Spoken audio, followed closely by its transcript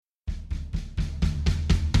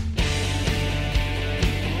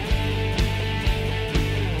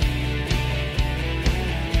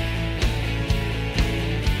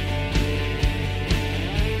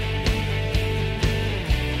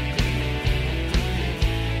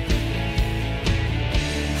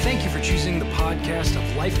choosing the podcast of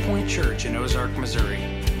LifePoint Church in Ozark, Missouri.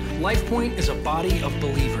 LifePoint is a body of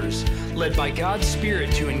believers led by God's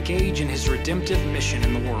Spirit to engage in His redemptive mission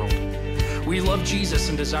in the world. We love Jesus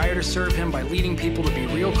and desire to serve Him by leading people to be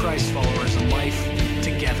real Christ followers in life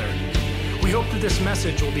together. We hope that this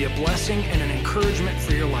message will be a blessing and an encouragement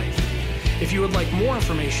for your life. If you would like more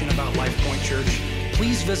information about LifePoint Church,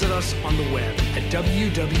 please visit us on the web at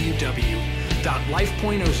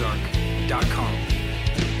www.lifepointozark.com.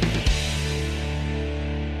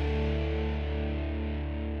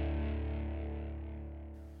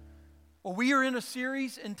 Well, we are in a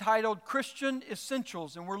series entitled Christian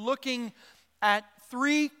Essentials, and we're looking at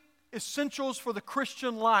 3 essentials for the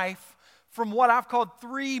Christian life from what I've called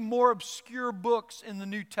 3 more obscure books in the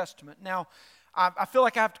New Testament. Now, I feel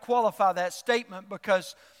like I have to qualify that statement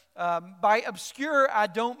because by obscure, I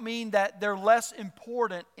don't mean that they're less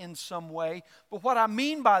important in some way, but what I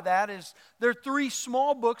mean by that is they're 3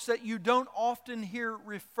 small books that you don't often hear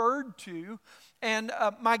referred to, and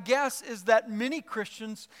my guess is that many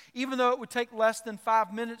Christians, even though it would take less than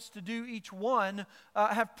 5 minutes to do each one,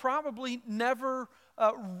 have probably never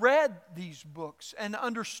read these books and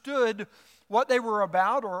understood what they were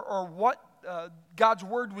about or what God's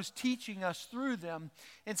Word was teaching us through them.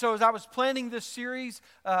 And so as I was planning this series,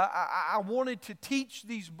 I wanted to teach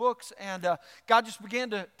these books, and God just began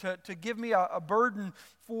to give me a burden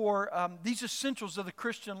for these essentials of the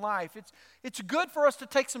Christian life. It's good for us to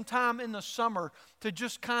take some time in the summer to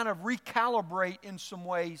just kind of recalibrate in some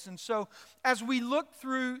ways. And so as we look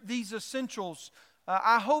through these essentials,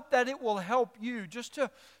 I hope that it will help you just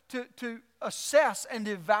to assess and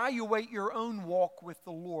evaluate your own walk with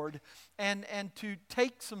the Lord and to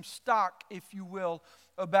take some stock, if you will,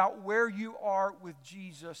 about where you are with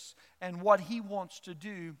Jesus and what He wants to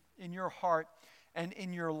do in your heart and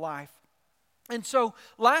in your life. And so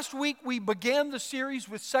last week we began the series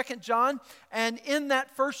with 2 John, and in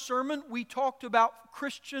that first sermon we talked about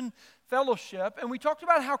Christian fellowship, and we talked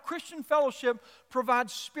about how Christian fellowship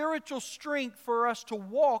provides spiritual strength for us to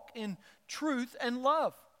walk in truth and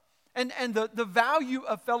love. And the value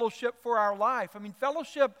of fellowship for our life. I mean,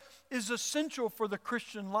 fellowship is essential for the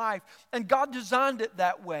Christian life, and God designed it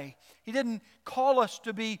that way. He didn't call us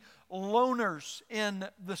to be loners in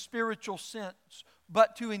the spiritual sense,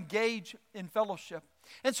 but to engage in fellowship.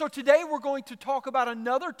 And so today we're going to talk about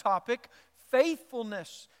another topic,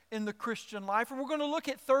 faithfulness in the Christian life. And we're going to look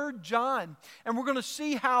at 3 John, and we're going to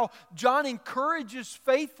see how John encourages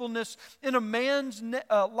faithfulness in a man's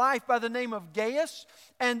life by the name of Gaius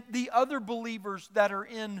and the other believers that are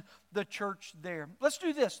in the church there. Let's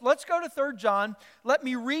do this. Let's go to 3 John. Let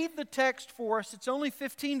me read the text for us. It's only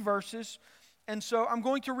 15 verses, and so I'm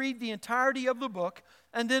going to read the entirety of the book,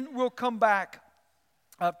 and then we'll come back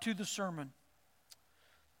to the sermon.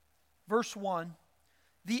 Verse 1.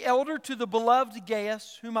 The elder to the beloved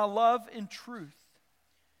Gaius, whom I love in truth.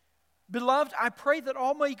 Beloved, I pray that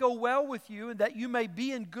all may go well with you and that you may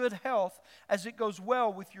be in good health as it goes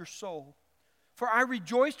well with your soul. For I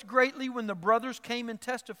rejoiced greatly when the brothers came and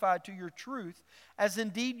testified to your truth, as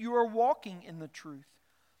indeed you are walking in the truth.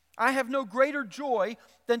 I have no greater joy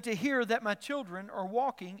than to hear that my children are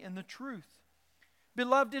walking in the truth.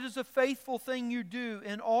 Beloved, it is a faithful thing you do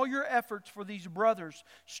in all your efforts for these brothers,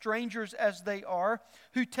 strangers as they are,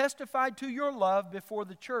 who testified to your love before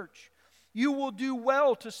the church. You will do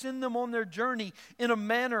well to send them on their journey in a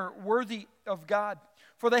manner worthy of God.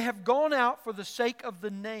 For they have gone out for the sake of the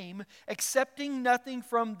name, accepting nothing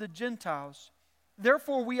from the Gentiles.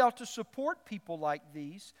 Therefore, we ought to support people like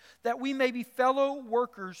these, that we may be fellow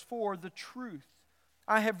workers for the truth.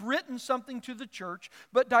 I have written something to the church,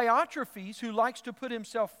 but Diotrephes, who likes to put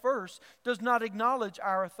himself first, does not acknowledge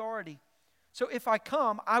our authority. So if I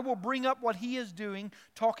come, I will bring up what he is doing,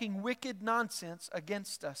 talking wicked nonsense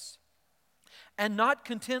against us. And not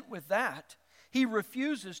content with that, he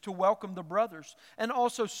refuses to welcome the brothers, and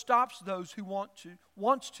also stops those who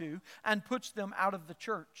wants to, and puts them out of the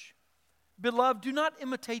church. Beloved, do not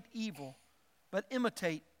imitate evil, but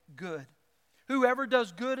imitate good. Whoever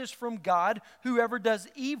does good is from God. Whoever does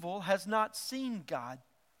evil has not seen God.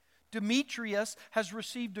 Demetrius has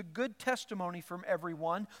received a good testimony from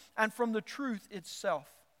everyone and from the truth itself.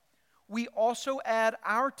 We also add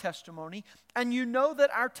our testimony, and you know that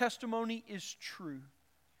our testimony is true.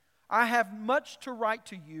 I have much to write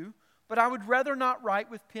to you, but I would rather not write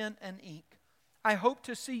with pen and ink. I hope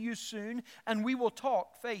to see you soon, and we will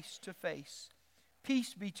talk face to face.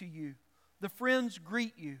 Peace be to you. The friends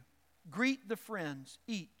greet you. Greet the friends,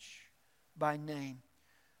 each by name.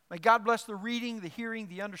 May God bless the reading, the hearing,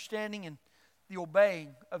 the understanding, and the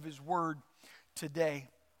obeying of His Word today.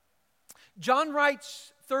 John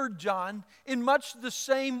writes 3rd John in much the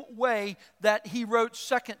same way that he wrote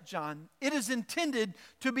 2nd John. It is intended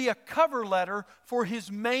to be a cover letter for his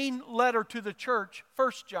main letter to the church,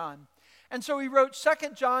 1st John. And so he wrote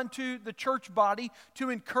 2nd John to the church body to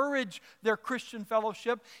encourage their Christian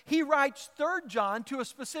fellowship. He writes 3rd John to a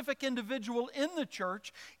specific individual in the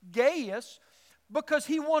church, Gaius, because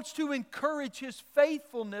he wants to encourage his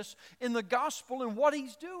faithfulness in the gospel and what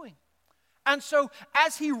he's doing. And so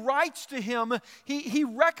as he writes to him, he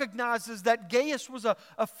recognizes that Gaius was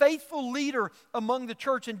a faithful leader among the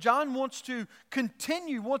church. And John wants him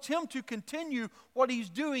to continue what he's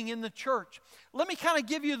doing in the church. Let me kind of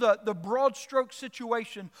give you the broad stroke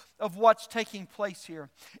situation of what's taking place here.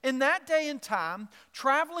 In that day and time,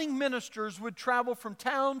 traveling ministers would travel from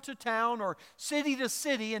town to town or city to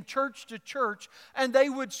city and church to church, and they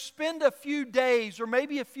would spend a few days or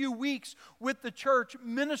maybe a few weeks with the church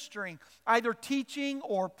ministering, either teaching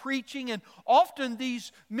or preaching. And often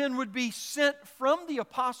these men would be sent from the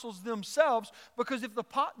apostles themselves, because if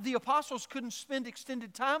the apostles couldn't spend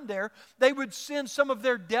extended time there, they would send some of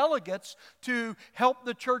their delegates to help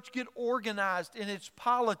the church get organized in its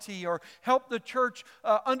polity, or help the church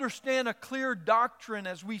understand a clear doctrine,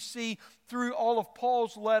 as we see through all of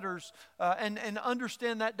Paul's letters, and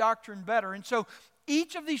understand that doctrine better. And so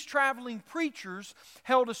each of these traveling preachers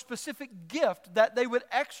held a specific gift that they would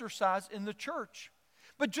exercise in the church.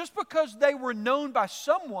 But just because they were known by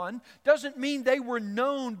someone doesn't mean they were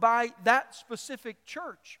known by that specific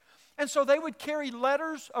church. And so they would carry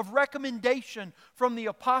letters of recommendation from the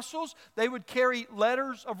apostles. They would carry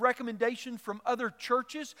letters of recommendation from other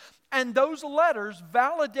churches. And those letters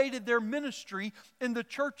validated their ministry in the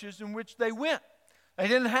churches in which they went. They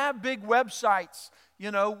didn't have big websites,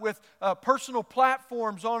 with personal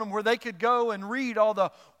platforms on them where they could go and read all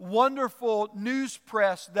the wonderful news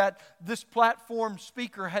press that this platform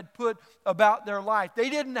speaker had put about their life. They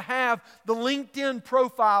didn't have the LinkedIn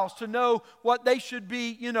profiles to know what they should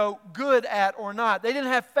be, good at or not. They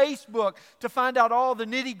didn't have Facebook to find out all the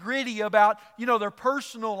nitty-gritty about, their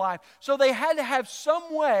personal life. So they had to have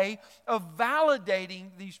some way of validating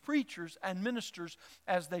these preachers and ministers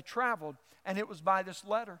as they traveled. And it was by this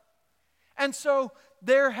letter. And so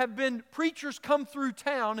there have been preachers come through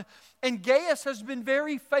town, and Gaius has been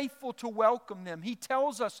very faithful to welcome them. He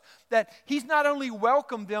tells us that he's not only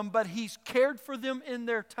welcomed them, but he's cared for them in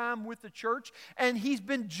their time with the church, and he's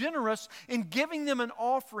been generous in giving them an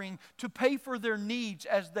offering to pay for their needs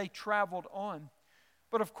as they traveled on.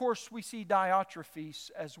 But of course, we see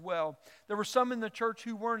Diotrephes as well. There were some in the church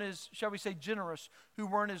who weren't as, shall we say, generous, who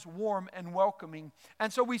weren't as warm and welcoming.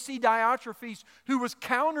 And so we see Diotrephes, who was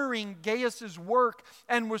countering Gaius' work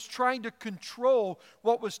and was trying to control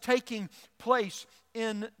what was taking place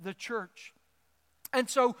in the church. And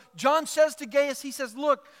so John says to Gaius, he says,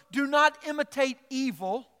 look, do not imitate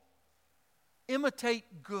evil, imitate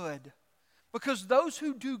good. Because those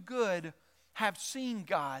who do good have seen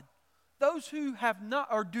God. Those who have not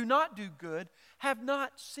or do not do good have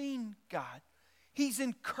not seen God. He's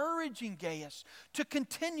encouraging Gaius to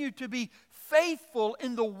continue to be faithful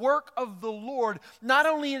in the work of the Lord, not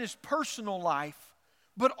only in his personal life,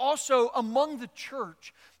 but also among the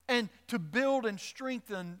church, and to build and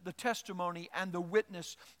strengthen the testimony and the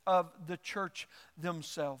witness of the church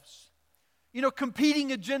themselves.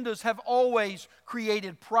 Competing agendas have always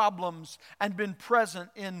created problems and been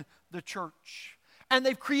present in the church. And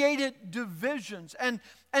they've created divisions. And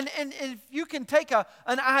if you can take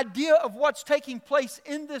an idea of what's taking place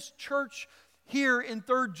in this church here in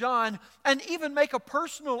 3rd John and even make a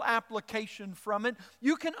personal application from it,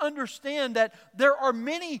 you can understand that there are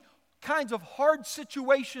many kinds of hard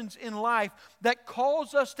situations in life that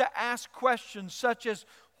cause us to ask questions such as,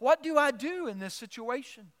 what do I do in this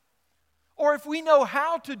situation? Or if we know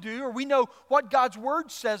how to do, or we know what God's Word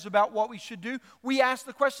says about what we should do, we ask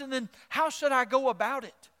the question, then how should I go about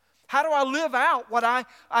it? How do I live out what I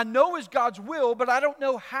know is God's will, but I don't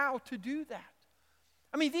know how to do that?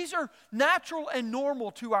 I mean, these are natural and normal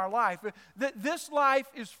to our life. This life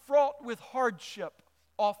is fraught with hardship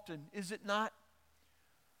often, is it not?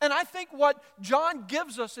 And I think what John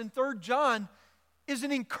gives us in 3rd John is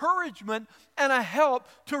an encouragement and a help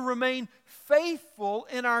to remain faithful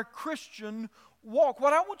in our Christian walk.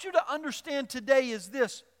 What I want you to understand today is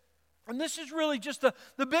this, and this is really just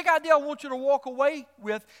the big idea I want you to walk away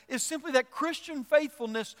with, is simply that Christian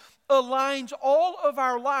faithfulness aligns all of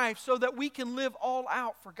our life so that we can live all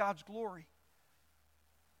out for God's glory.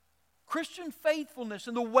 Christian faithfulness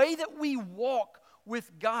and the way that we walk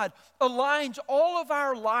with God aligns all of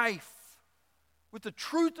our life with the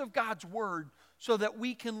truth of God's Word, so that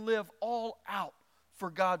we can live all out for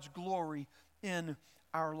God's glory in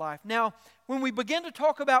our life. Now, when we begin to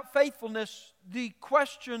talk about faithfulness, the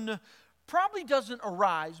question probably doesn't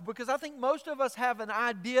arise, because I think most of us have an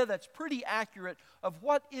idea that's pretty accurate of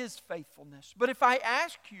what is faithfulness. But if I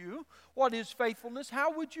ask you what is faithfulness,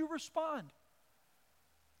 how would you respond?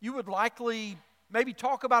 You would likely maybe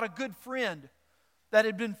talk about a good friend that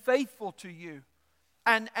had been faithful to you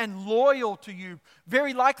and loyal to you,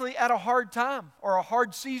 very likely at a hard time or a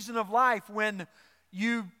hard season of life when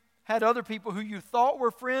you had other people who you thought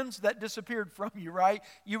were friends that disappeared from you, right?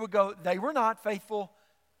 You would go, they were not faithful.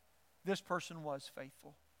 This person was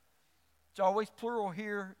faithful. It's always plural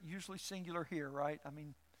here, usually singular here, right? I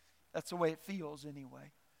mean, that's the way it feels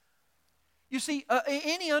anyway. You see,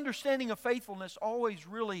 any understanding of faithfulness always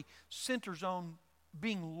really centers on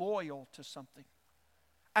being loyal to something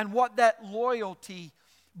and what that loyalty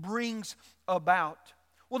brings about.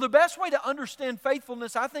 Well, the best way to understand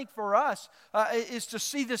faithfulness, I think, for us is to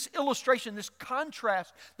see this illustration, this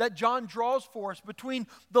contrast that John draws for us between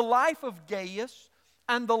the life of Gaius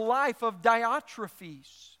and the life of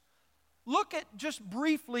Diotrephes. Look at just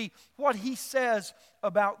briefly what he says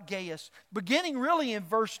about Gaius, beginning really in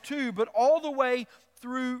verse 2, but all the way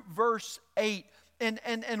through verse 8.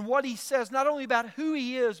 And what he says, not only about who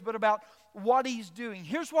he is, but about what he's doing.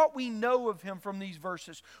 Here's what we know of him from these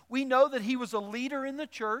verses. We know that he was a leader in the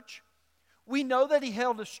church. We know that he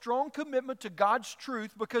held a strong commitment to God's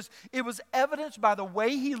truth because it was evidenced by the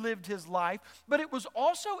way he lived his life. But it was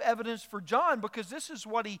also evidence for John, because this is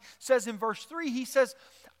what he says in verse 3. He says,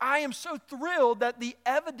 I am so thrilled that the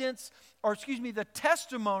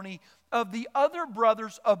testimony of the other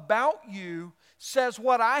brothers about you says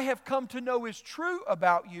what I have come to know is true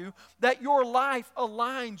about you, that your life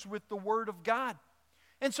aligns with the Word of God.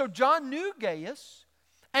 And so John knew Gaius,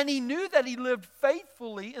 and he knew that he lived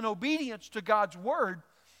faithfully in obedience to God's Word,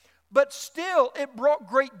 but still it brought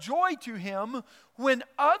great joy to him when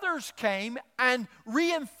others came and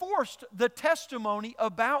reinforced the testimony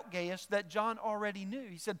about Gaius that John already knew.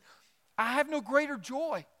 He said, I have no greater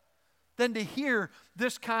joy than to hear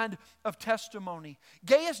this kind of testimony.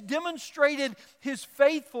 Gaius demonstrated his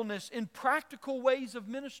faithfulness in practical ways of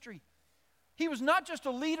ministry. He was not just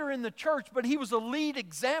a leader in the church, but he was a lead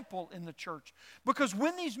example in the church. Because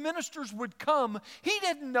when these ministers would come, he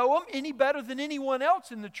didn't know them any better than anyone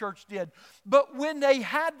else in the church did. But when they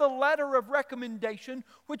had the letter of recommendation,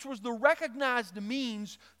 which was the recognized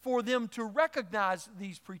means for them to recognize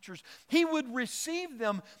these preachers, he would receive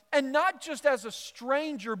them, and not just as a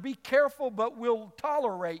stranger, be careful but we'll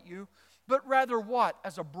tolerate you, but rather what?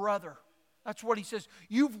 As a brother. That's what he says.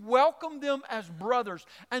 You've welcomed them as brothers.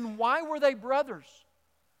 And why were they brothers?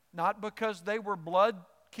 Not because they were blood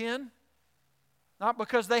kin. Not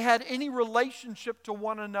because they had any relationship to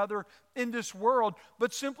one another in this world,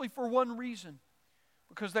 but simply for one reason.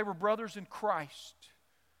 Because they were brothers in Christ.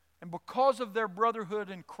 And because of their brotherhood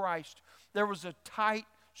in Christ, there was a tight,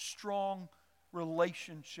 strong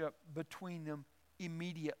relationship between them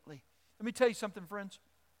immediately. Let me tell you something, friends.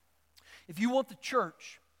 If you want the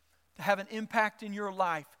church to have an impact in your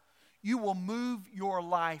life, you will move your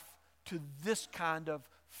life to this kind of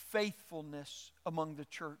faithfulness among the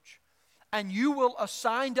church. And you will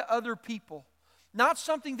assign to other people, not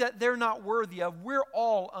something that they're not worthy of. We're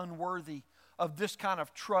all unworthy of this kind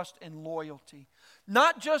of trust and loyalty.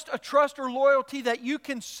 Not just a trust or loyalty that you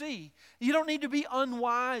can see. You don't need to be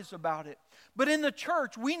unwise about it. But in the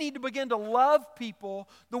church, we need to begin to love people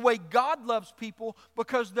the way God loves people,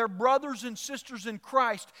 because they're brothers and sisters in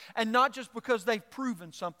Christ, and not just because they've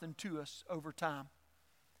proven something to us over time.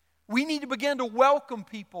 We need to begin to welcome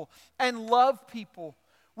people and love people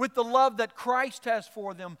with the love that Christ has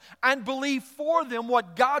for them, and believe for them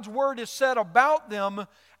what God's Word has said about them,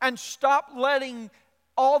 and stop letting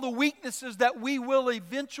all the weaknesses that we will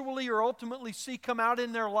eventually or ultimately see come out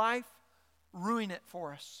in their life ruin it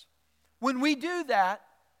for us. When we do that,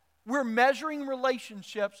 we're measuring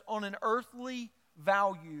relationships on an earthly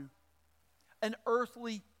value, an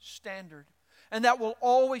earthly standard. And that will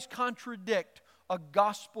always contradict a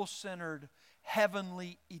gospel-centered,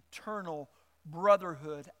 heavenly, eternal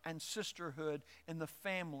brotherhood and sisterhood in the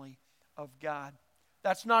family of God.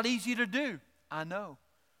 That's not easy to do, I know.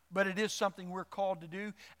 But it is something we're called to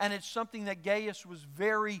do, and it's something that Gaius was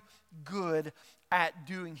very good at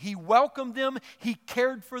doing. He welcomed them, he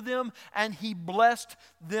cared for them, and he blessed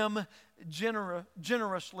them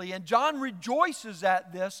generously. And John rejoices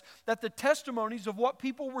at this, that the testimonies of what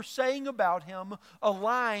people were saying about him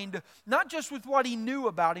aligned not just with what he knew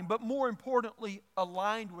about him, but more importantly,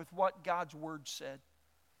 aligned with what God's Word said.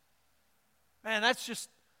 Man, that's just,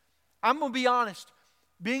 I'm going to be honest,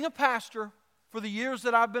 being a pastor, for the years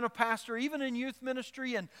that I've been a pastor, even in youth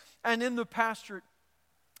ministry and in the pastorate,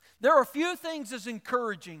 There are few things as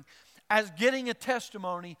encouraging as getting a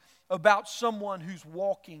testimony about someone who's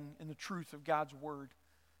walking in the truth of God's Word.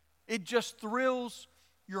 It just thrills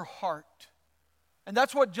your heart. And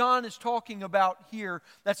that's what John is talking about here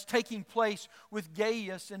that's taking place with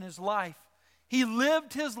Gaius in his life. He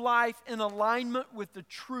lived his life in alignment with the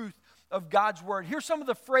truth of God's Word. Here's some of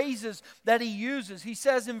the phrases that he uses. He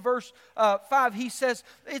says in verse 5, he says,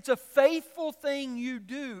 it's a faithful thing you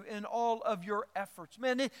do in all of your efforts.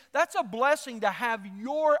 Man, that's a blessing to have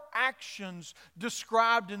your actions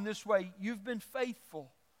described in this way. You've been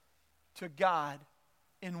faithful to God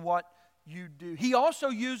in what you do. He also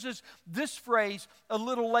uses this phrase a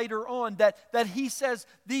little later on that he says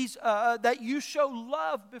that you show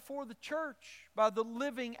love before the church by the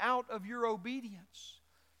living out of your obedience.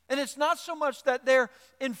 And it's not so much that they're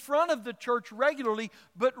in front of the church regularly,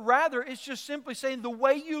 but rather it's just simply saying the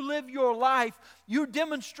way you live your life, you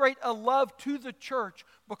demonstrate a love to the church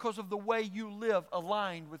because of the way you live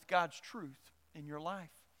aligned with God's truth in your life.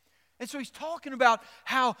 And so he's talking about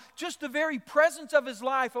how just the very presence of his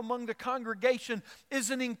life among the congregation is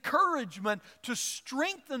an encouragement to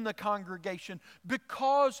strengthen the congregation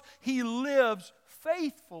because he lives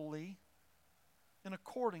faithfully and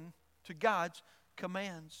according to God's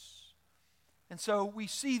commands. And so we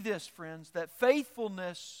see this, friends, that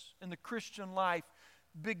faithfulness in the Christian life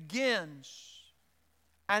begins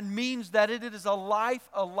and means that it is a life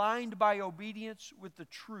aligned by obedience with the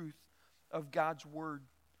truth of God's Word.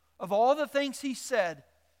 Of all the things he said,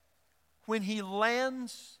 when he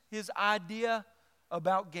lands his idea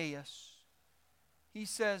about Gaius, he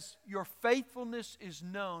says, your faithfulness is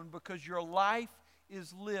known because your life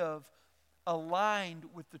is lived aligned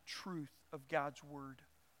with the truth of God's Word.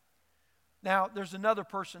 Now, there's another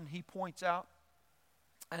person he points out,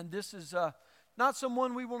 and this is not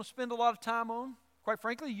someone we want to spend a lot of time on. Quite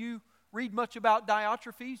frankly, you read much about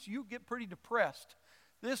Diotrephes, you get pretty depressed.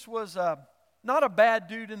 This was not a bad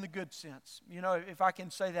dude in the good sense, if I can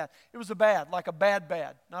say that. It was a bad, like a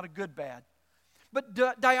bad, not a good bad. But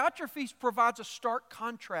Diotrephes provides a stark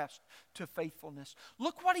contrast to faithfulness.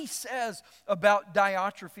 Look what he says about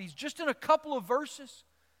Diotrephes just in a couple of verses.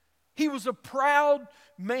 He was a proud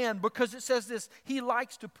man because it says this, he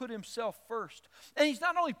likes to put himself first. And he's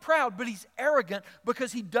not only proud, but he's arrogant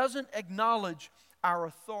because he doesn't acknowledge our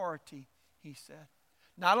authority, he said.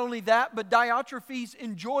 Not only that, but Diotrephes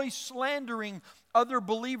enjoys slandering other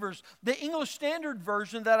believers. The English Standard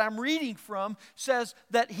Version that I'm reading from says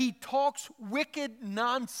that he talks wicked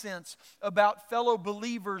nonsense about fellow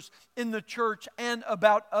believers in the church and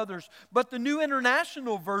about others. But the New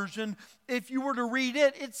International Version, if you were to read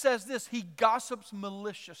it, it says this, he gossips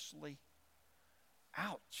maliciously.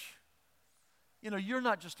 Ouch. You're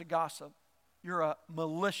not just a gossip, you're a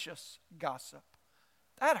malicious gossip.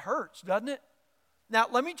 That hurts, doesn't it? Now,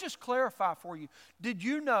 let me just clarify for you. Did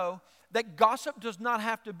you know that gossip does not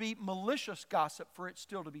have to be malicious gossip for it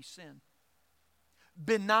still to be sin?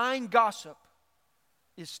 Benign gossip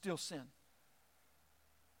is still sin.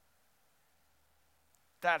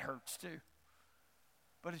 That hurts too.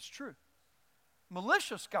 But it's true.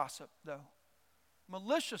 Malicious gossip, though,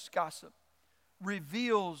 malicious gossip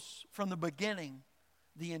reveals from the beginning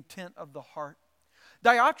the intent of the heart.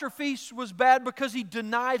 Diotrephes was bad because he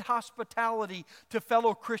denied hospitality to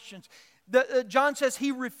fellow Christians. John says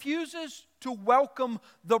he refuses to welcome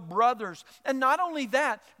the brothers. And not only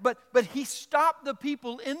that, but he stopped the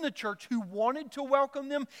people in the church who wanted to welcome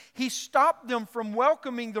them. He stopped them from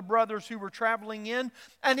welcoming the brothers who were traveling in.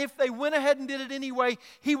 And if they went ahead and did it anyway,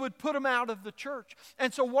 he would put them out of the church.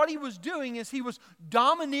 And so what he was doing is he was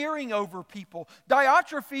domineering over people.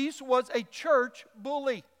 Diotrephes was a church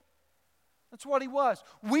bully. That's what he was.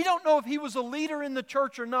 We don't know if he was a leader in the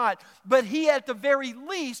church or not, but he at the very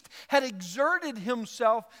least had exerted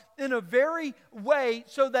himself in a very way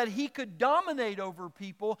so that he could dominate over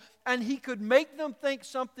people and he could make them think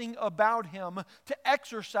something about him to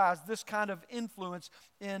exercise this kind of influence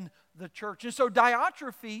in the church. And so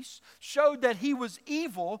Diotrephes showed that he was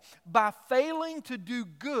evil by failing to do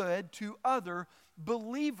good to other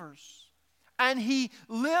believers. And he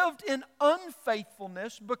lived in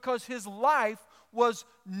unfaithfulness because his life was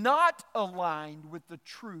not aligned with the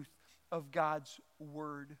truth of God's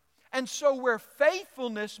Word. And so where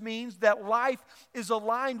faithfulness means that life is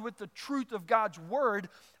aligned with the truth of God's Word,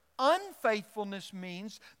 unfaithfulness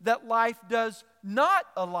means that life does not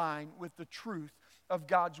align with the truth of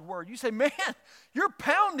God's Word. You say, man, you're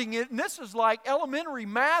pounding it, and this is like elementary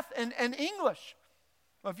math and English.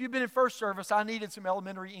 Well, if you've been in first service, I needed some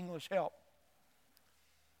elementary English help.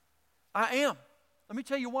 I am. Let me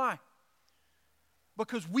tell you why.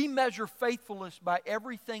 Because we measure faithfulness by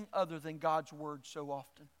everything other than God's Word so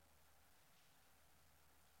often.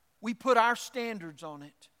 We put our standards on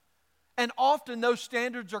it. And often those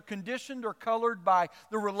standards are conditioned or colored by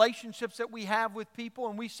the relationships that we have with people.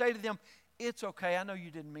 And we say to them, it's okay, I know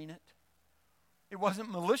you didn't mean it. It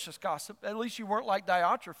wasn't malicious gossip. At least you weren't like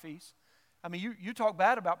Diotrephes. I mean, you talk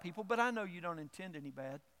bad about people, but I know you don't intend any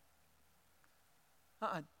bad.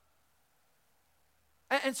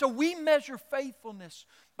 And so we measure faithfulness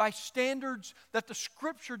by standards that the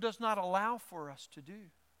Scripture does not allow for us to do.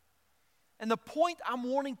 And the point I'm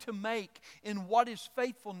wanting to make in what is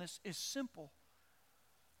faithfulness is simple.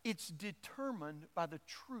 It's determined by the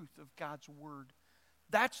truth of God's Word.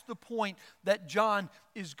 That's the point that John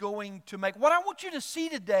is going to make. What I want you to see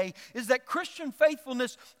today is that Christian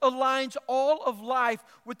faithfulness aligns all of life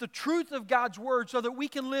with the truth of God's Word so that we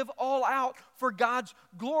can live all out for God's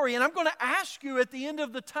glory. And I'm going to ask you at the end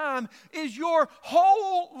of the time, is your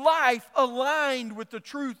whole life aligned with the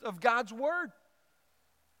truth of God's Word?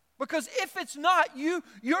 Because if it's not,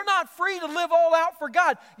 you're not free to live all out for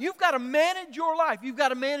God. You've got to manage your life. You've got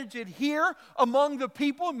to manage it here among the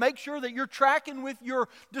people and make sure that you're tracking with your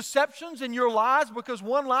deceptions and your lies, because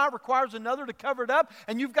one lie requires another to cover it up.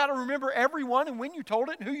 And you've got to remember everyone and when you told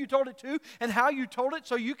it and who you told it to and how you told it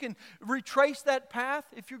so you can retrace that path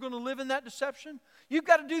if you're going to live in that deception. You've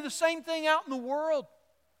got to do the same thing out in the world.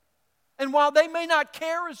 And while they may not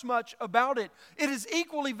care as much about it, it is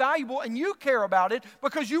equally valuable, and you care about it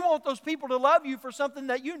because you want those people to love you for something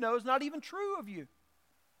that you know is not even true of you.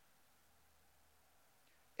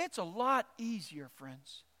 It's a lot easier,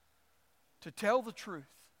 friends, to tell the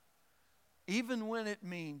truth, even when it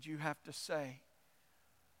means you have to say,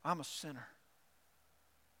 I'm a sinner,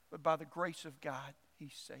 but by the grace of God,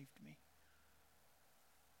 He saved me.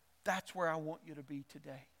 That's where I want you to be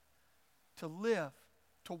today, to live,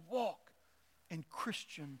 to walk in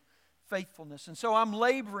Christian faithfulness. And so I'm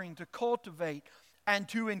laboring to cultivate and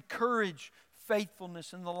to encourage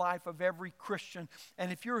faithfulness in the life of every Christian.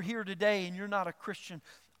 And if you're here today and you're not a Christian,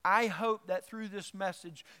 I hope that through this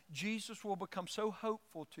message, Jesus will become so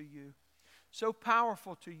hopeful to you, so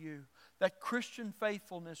powerful to you, that Christian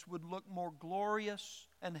faithfulness would look more glorious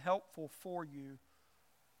and helpful for you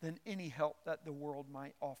than any help that the world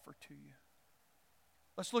might offer to you.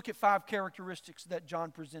 Let's look at 5 characteristics that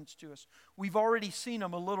John presents to us. We've already seen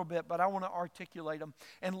them a little bit, but I want to articulate them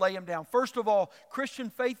and lay them down. First of all, Christian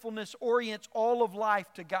faithfulness orients all of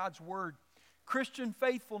life to God's Word. Christian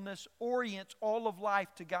faithfulness orients all of life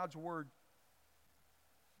to God's Word.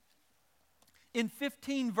 In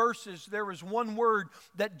 15 verses, there is one word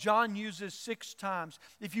that John uses 6 times.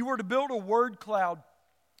 If you were to build a word cloud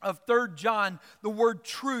of 3 John, the word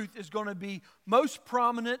truth is going to be most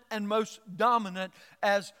prominent and most dominant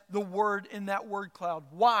as the word in that word cloud.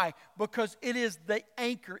 Why? Because it is the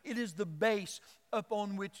anchor, it is the base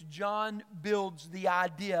upon which John builds the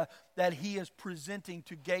idea that he is presenting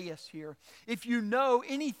to Gaius here. If you know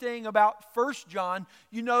anything about 1 John,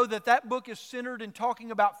 you know that that book is centered in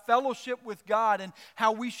talking about fellowship with God and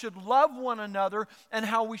how we should love one another and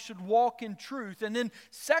how we should walk in truth. And then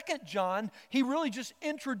 2 John, he really just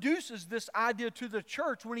introduces this idea to the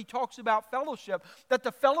church when he talks about fellowship, that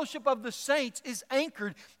the fellowship of the saints is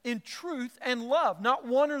anchored in truth and love, not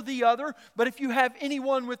one or the other, but if you have any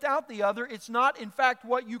one without the other, it's not in fact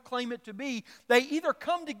what you claim it to be. They either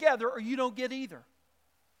come together or you don't get either.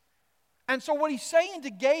 And so what he's saying to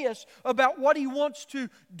Gaius about what he wants to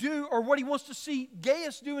do or what he wants to see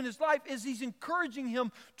Gaius do in his life is he's encouraging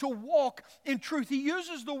him to walk in truth. He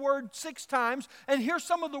uses the word 6 times, and here's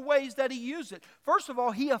some of the ways that he uses it. First of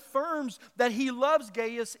all, he affirms that he loves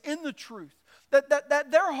Gaius in the truth.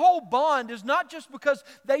 That their whole bond is not just because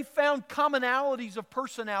they found commonalities of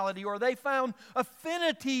personality or they found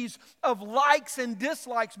affinities of likes and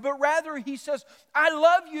dislikes, but rather he says, I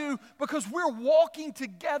love you because we're walking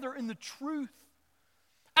together in the truth.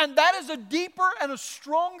 And that is a deeper and a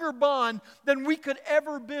stronger bond than we could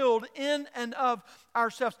ever build in and of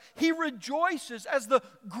ourselves. He rejoices as the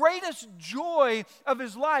greatest joy of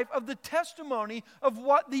his life, of the testimony of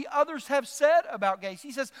what the others have said about Gaius.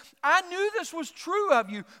 He says, I knew this was true of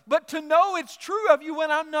you, but to know it's true of you when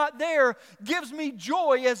I'm not there gives me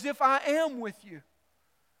joy as if I am with you.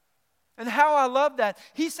 And how I love that.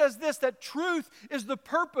 He says this, that truth is the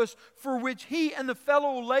purpose for which he and the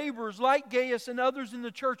fellow laborers like Gaius and others in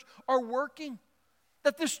the church are working.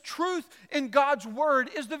 That this truth in God's Word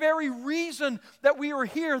is the very reason that we are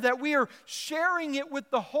here, that we are sharing it with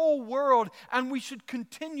the whole world, and we should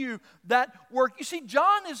continue that work. You see,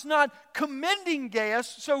 John is not commending Gaius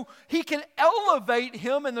so he can elevate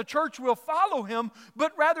him and the church will follow him,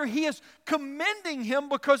 but rather he is commending him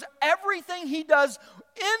because everything he does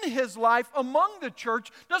in his life among the church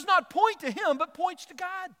does not point to him, but points to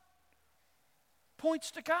God.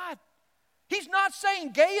 points to God. He's not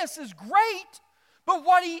saying Gaius is great, but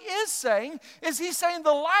what he is saying is he's saying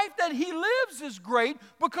the life that he lives is great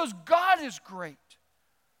because God is great.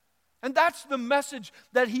 And that's the message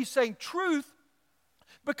that he's saying. Truth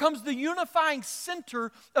becomes the unifying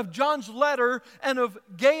center of John's letter and of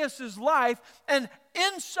Gaius's life, and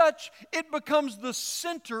in such it becomes the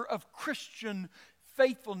center of Christian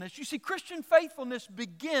faithfulness. You see, Christian faithfulness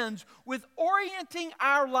begins with orienting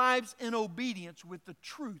our lives in obedience with the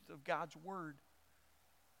truth of God's Word.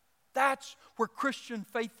 That's where Christian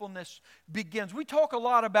faithfulness begins. We talk a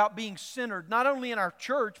lot about being centered, not only in our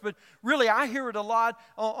church, but really I hear it a lot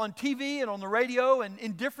on TV and on the radio and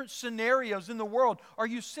in different scenarios in the world. Are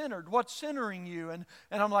you centered? What's centering you? And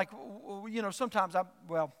I'm like, sometimes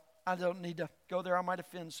I don't need to go there. I might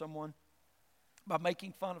offend someone by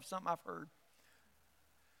making fun of something I've heard.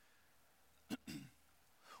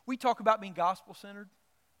 We talk about being gospel-centered.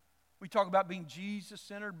 We talk about being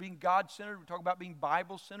Jesus-centered, being God-centered. We talk about being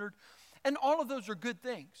Bible-centered. And all of those are good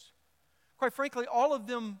things. Quite frankly, all of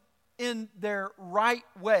them in their right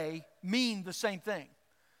way mean the same thing.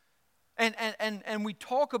 And we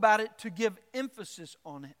talk about it to give emphasis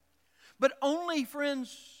on it. But only,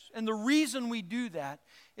 friends, and the reason we do that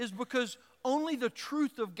is because only the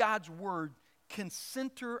truth of God's Word can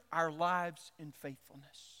center our lives in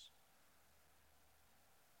faithfulness.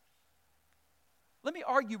 Let me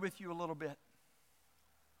argue with you a little bit.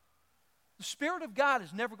 The Spirit of God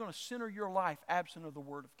is never going to center your life absent of the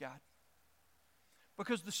Word of God.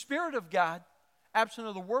 Because the Spirit of God, absent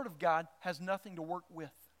of the Word of God, has nothing to work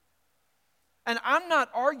with. And I'm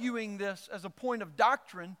not arguing this as a point of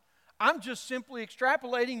doctrine. I'm just simply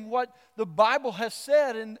extrapolating what the Bible has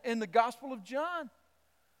said in the Gospel of John.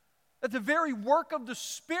 That the very work of the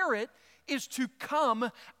Spirit is to come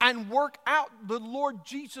and work out the Lord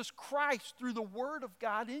Jesus Christ through the Word of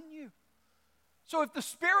God in you. So if the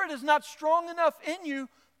Spirit is not strong enough in you,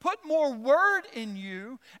 put more Word in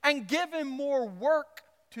you and give Him more work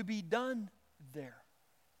to be done there.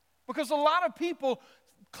 Because a lot of people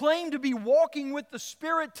claim to be walking with the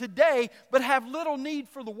Spirit today, but have little need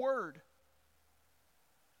for the Word.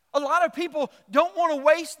 A lot of people don't want to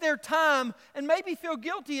waste their time and maybe feel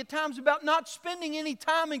guilty at times about not spending any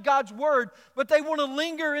time in God's Word, but they want to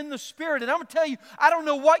linger in the Spirit. And I'm going to tell you, I don't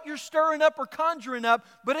know what you're stirring up or conjuring up,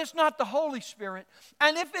 but it's not the Holy Spirit.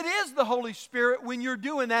 And if it is the Holy Spirit when you're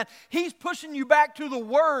doing that, He's pushing you back to the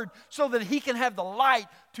Word so that He can have the light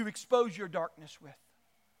to expose your darkness with.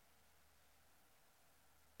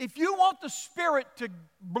 If you want the Spirit to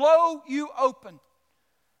blow you open,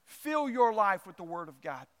 fill your life with the Word of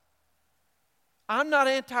God. I'm not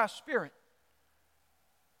anti-Spirit.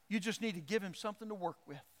 You just need to give Him something to work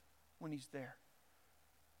with when He's there.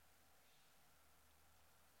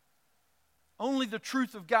 Only the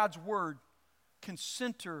truth of God's Word can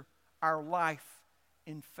center our life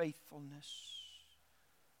in faithfulness.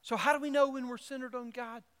 So how do we know when we're centered on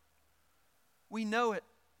God? We know it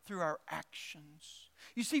through our actions.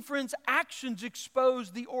 You see, friends, actions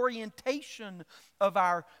expose the orientation of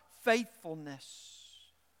our faithfulness.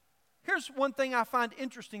 Here's one thing I find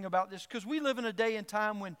interesting about this, because we live in a day and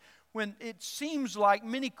time when it seems like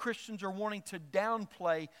many Christians are wanting to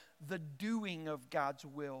downplay the doing of God's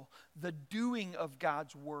will, the doing of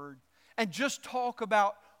God's Word, and just talk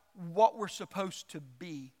about what we're supposed to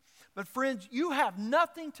be. But friends, you have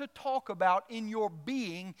nothing to talk about in your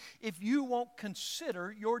being if you won't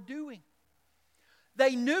consider your doing.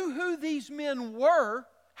 They knew who these men were.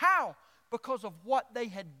 How? Because of what they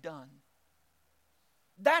had done.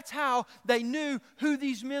 That's how they knew who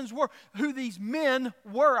these men were. Who these men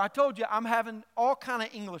were. I told you I'm having all kind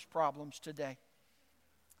of English problems today.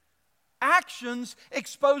 Actions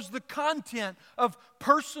expose the content of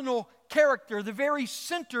personal character, the very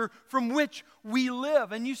center from which we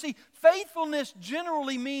live. And you see, faithfulness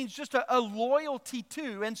generally means just a loyalty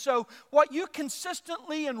to. And so what you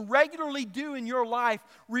consistently and regularly do in your life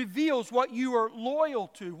reveals what you are loyal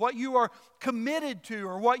to, what you are committed to,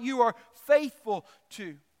 or what you are faithful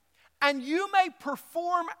to. And you may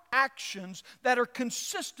perform actions that are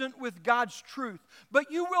consistent with God's truth,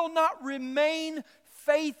 but you will not remain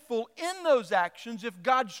faithful in those actions if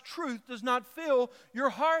God's truth does not fill your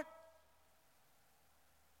heart.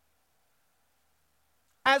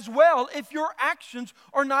 As well, if your actions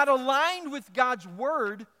are not aligned with God's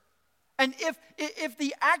Word, and if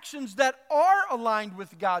the actions that are aligned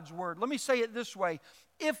with God's Word, let me say it this way,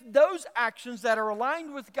 if those actions that are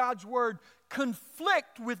aligned with God's Word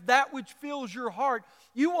conflict with that which fills your heart,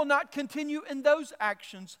 you will not continue in those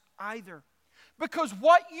actions either. Because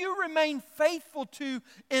what you remain faithful to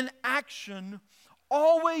in action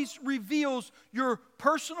always reveals your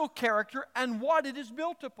personal character and what it is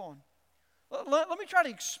built upon. Let me try to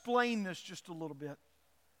explain this just a little bit.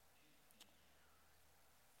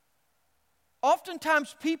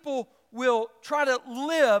 Oftentimes people will try to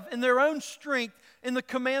live in their own strength in the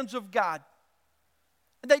commands of God.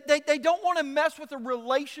 They don't want to mess with a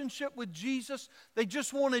relationship with Jesus. They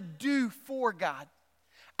just want to do for God.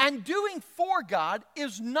 And doing for God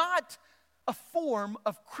is not a form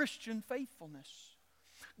of Christian faithfulness.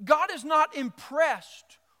 God is not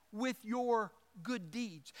impressed with your good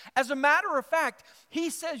deeds. As a matter of fact, He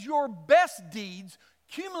says your best deeds,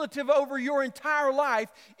 cumulative over your entire life,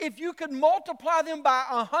 if you could multiply them by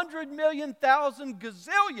 100 million, 1,000,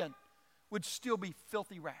 gazillion, would still be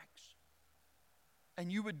filthy rags.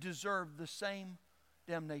 And you would deserve the same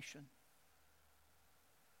damnation.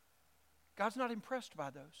 God's not impressed by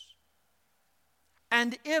those.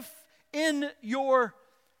 And if in your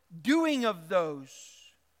doing of those,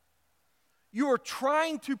 you are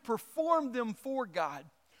trying to perform them for God,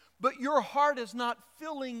 but your heart is not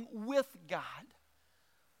filling with God,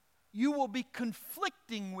 you will be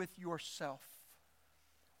conflicting with yourself,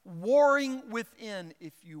 warring within,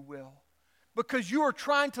 if you will, because you are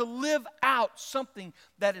trying to live out something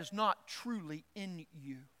that is not truly in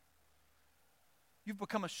you. You've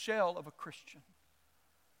become a shell of a Christian.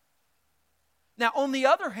 Now, on the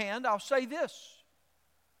other hand, I'll say this.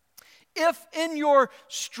 If in your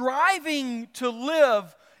striving to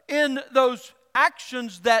live in those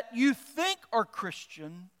actions that you think are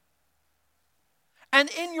Christian, and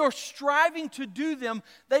in your striving to do them,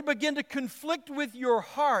 they begin to conflict with your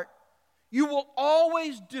heart, you will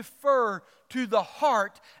always defer to the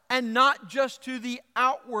heart and not just to the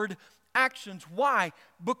outward actions. Why?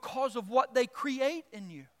 Because of what they create in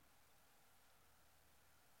you.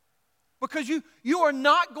 Because you are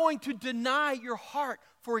not going to deny your heart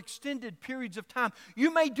for extended periods of time.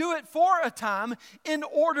 You may do it for a time in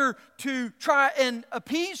order to try and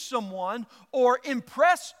appease someone or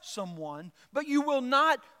impress someone, but you will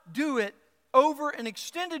not do it over an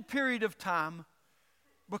extended period of time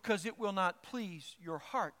because it will not please your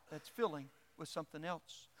heart that's filling with something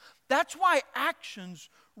else. That's why actions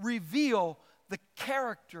reveal the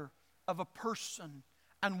character of a person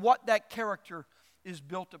and what that character is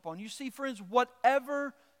built upon. You see, friends,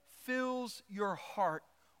 whatever fills your heart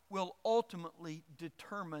will ultimately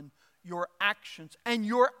determine your actions. And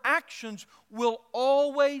your actions will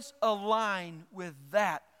always align with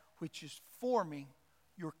that which is forming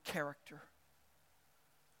your character.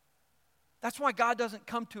 That's why God doesn't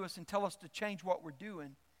come to us and tell us to change what we're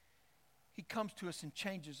doing. He comes to us and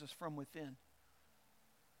changes us from within.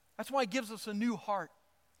 That's why He gives us a new heart.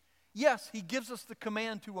 Yes, He gives us the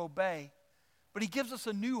command to obey, but He gives us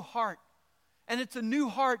a new heart. And it's a new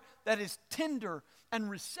heart that is tender and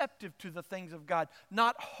receptive to the things of God,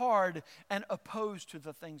 not hard and opposed to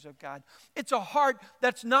the things of God. It's a heart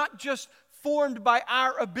that's not just formed by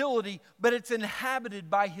our ability, but it's inhabited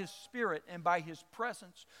by His Spirit and by His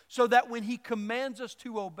presence, so that when He commands us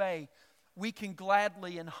to obey, we can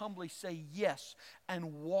gladly and humbly say yes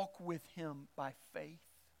and walk with Him by faith.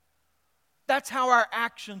 That's how our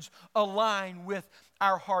actions align with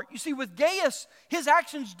our heart. You see, with Gaius, his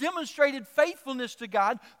actions demonstrated faithfulness to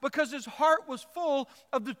God because his heart was full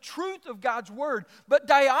of the truth of God's Word. But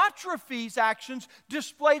Diotrephes' actions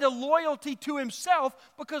displayed a loyalty to himself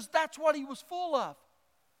because that's what he was full of.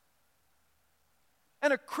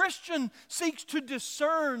 And a Christian seeks to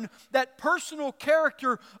discern that personal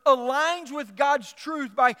character aligns with God's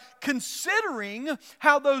truth by considering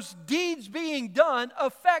how those deeds being done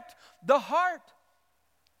affect the heart.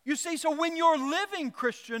 You see, so when you're living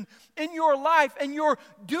Christian in your life and you're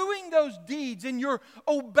doing those deeds and you're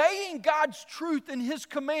obeying God's truth and His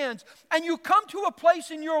commands, and you come to a place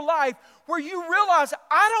in your life where you realize,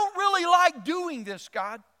 I don't really like doing this,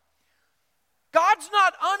 God. God's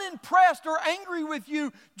not unimpressed or angry with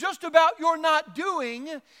you just about your not doing.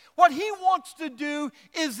 What He wants to do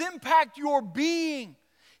is impact your being.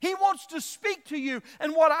 He wants to speak to you.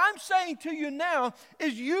 And what I'm saying to you now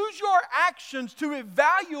is use your actions to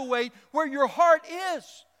evaluate where your heart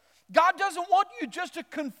is. God doesn't want you just to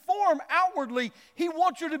conform outwardly. He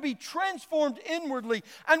wants you to be transformed inwardly.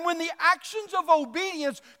 And when the actions of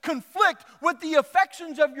obedience conflict with the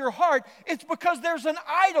affections of your heart, it's because there's an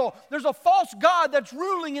idol. There's a false god that's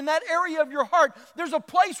ruling in that area of your heart. There's a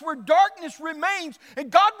place where darkness remains, and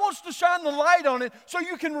God wants to shine the light on it so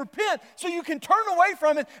you can repent, so you can turn away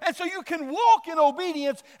from it, and so you can walk in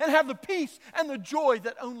obedience and have the peace and the joy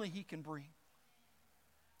that only He can bring.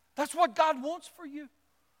 That's what God wants for you.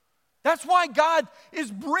 That's why God is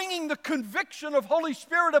bringing the conviction of Holy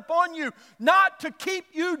Spirit upon you, not to keep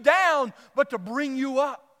you down, but to bring you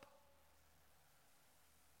up.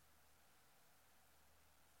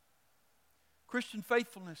 Christian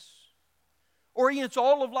faithfulness orients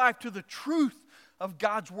all of life to the truth of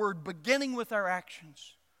God's Word, beginning with our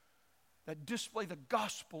actions that display the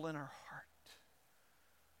gospel in our heart.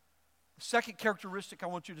 The second characteristic I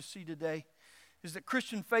want you to see today is that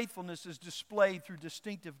Christian faithfulness is displayed through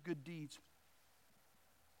distinctive good deeds.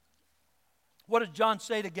 What does John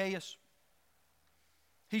say to Gaius?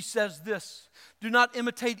 He says this, do not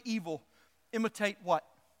imitate evil, imitate what?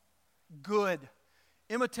 Good.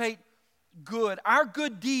 Imitate good. Our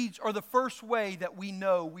good deeds are the first way that we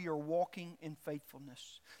know we are walking in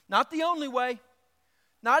faithfulness. Not the only way,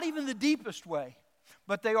 not even the deepest way,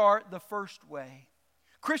 but they are the first way.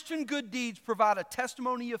 Christian good deeds provide a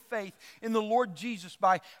testimony of faith in the Lord Jesus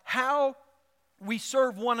by how we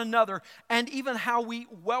serve one another and even how we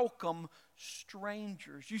welcome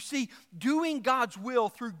strangers. You see, doing God's will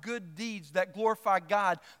through good deeds that glorify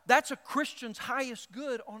God, that's a Christian's highest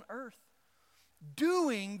good on earth.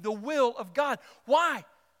 Doing the will of God. Why?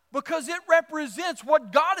 Because it represents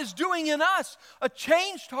what God is doing in us. A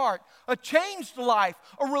changed heart, a changed life,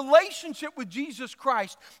 a relationship with Jesus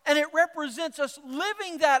Christ. And it represents us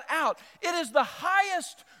living that out. It is the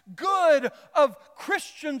highest good of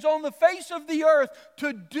Christians on the face of the earth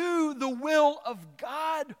to do the will of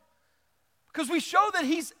God. Because we show that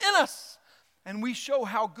He's in us. And we show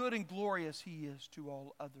how good and glorious He is to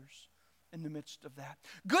all others in the midst of that.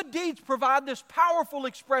 Good deeds provide this powerful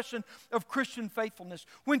expression of Christian faithfulness.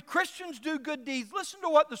 When Christians do good deeds, listen to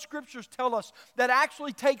what the Scriptures tell us that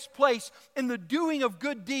actually takes place in the doing of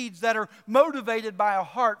good deeds that are motivated by a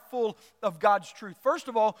heart full of God's truth. First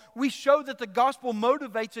of all, we show that the gospel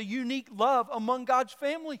motivates a unique love among God's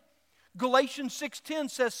family. Galatians 6:10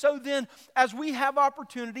 says, so then, as we have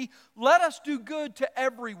opportunity, let us do good to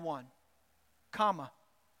everyone, comma,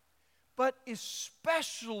 but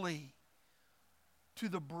especially to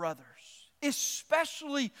the brothers,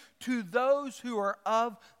 especially to those who are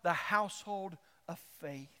of the household of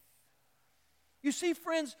faith. You see,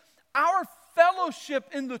 friends, our fellowship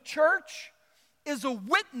in the church is a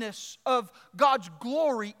witness of God's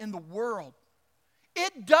glory in the world.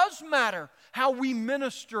 It does matter how we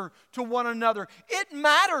minister to one another. It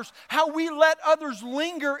matters how we let others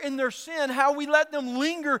linger in their sin, how we let them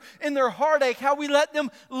linger in their heartache, how we let them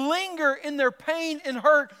linger in their pain and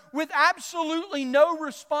hurt with absolutely no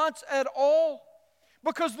response at all.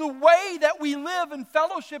 Because the way that we live in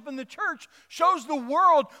fellowship in the church shows the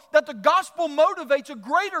world that the gospel motivates a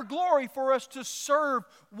greater glory for us to serve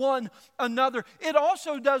one another. It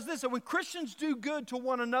also does this, that when Christians do good to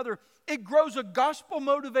one another, it grows a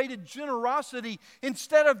gospel-motivated generosity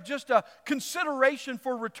instead of just a consideration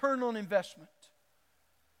for return on investment.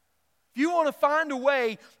 If you want to find a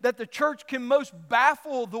way that the church can most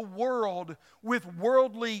baffle the world with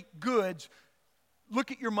worldly goods, look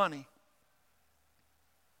at your money.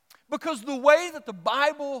 Because the way that the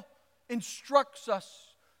Bible instructs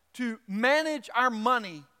us to manage our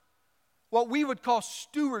money, what we would call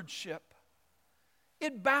stewardship,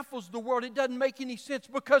 it baffles the world. It doesn't make any sense,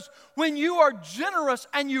 because when you are generous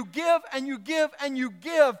and you give and you give and you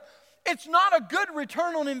give, it's not a good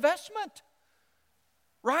return on investment,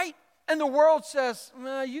 right? And the world says,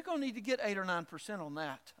 well, you're going to need to get 8 or 9% on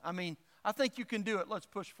that. I mean, I think you can do it. Let's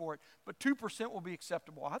push for it. But 2% will be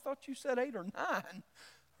acceptable. I thought you said 8 or 9.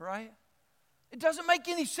 Right? It doesn't make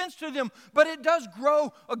any sense to them, but it does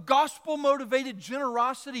grow a gospel-motivated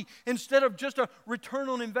generosity instead of just a return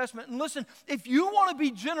on investment. And listen, if you want to be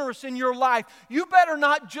generous in your life, you better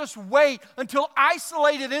not just wait until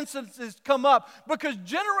isolated instances come up, because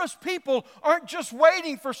generous people aren't just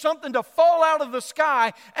waiting for something to fall out of the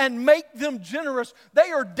sky and make them generous. They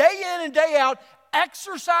are day in and day out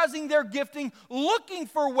exercising their gifting, looking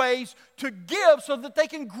for ways to give so that they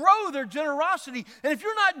can grow their generosity. And if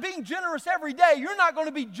you're not being generous every day, you're not going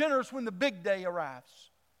to be generous when the big day arrives.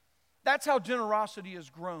 That's how generosity has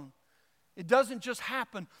grown. It doesn't just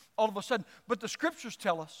happen all of a sudden. But the Scriptures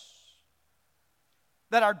tell us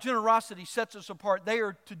that our generosity sets us apart. They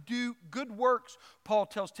are to do good works, Paul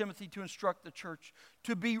tells Timothy to instruct the church,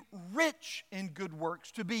 to be rich in good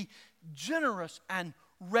works, to be generous and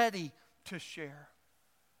ready to share.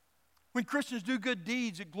 When Christians do good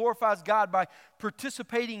deeds, it glorifies God by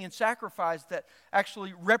participating in sacrifice that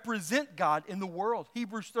actually represent God in the world.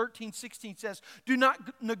 Hebrews 13:16 says, do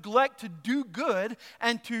not neglect to do good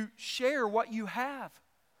and to share what you have,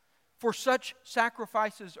 for such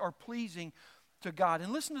sacrifices are pleasing to God.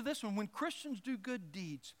 And listen to this one. When Christians do good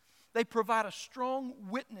deeds, they provide a strong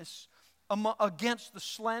witness against the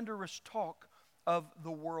slanderous talk of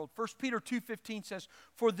the world. 1 Peter 2:15 says,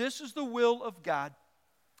 "For this is the will of God,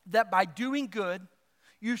 that by doing good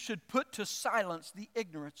you should put to silence the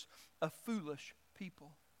ignorance of foolish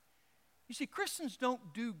people." You see, Christians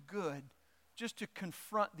don't do good just to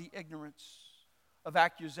confront the ignorance of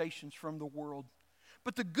accusations from the world.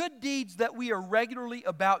 But the good deeds that we are regularly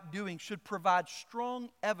about doing should provide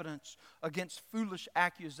strong evidence against foolish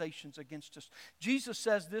accusations against us. Jesus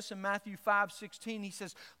says this in Matthew 5:16. He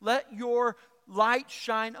says, "Let your light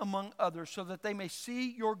shine among others so that they may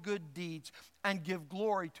see your good deeds and give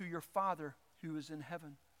glory to your Father who is in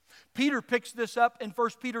heaven." Peter picks this up in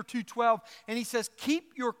 1 Peter 2:12, and he says,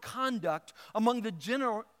 "Keep your conduct among the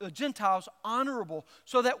Gentiles honorable,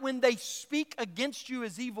 so that when they speak against you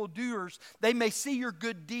as evildoers, they may see your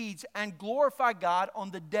good deeds and glorify God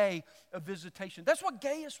on the day of visitation." That's what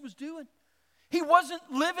Gaius was doing. He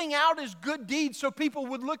wasn't living out his good deeds so people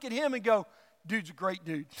would look at him and go, "Dude's a great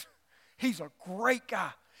dude. He's a great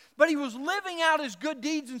guy." But he was living out his good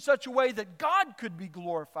deeds in such a way that God could be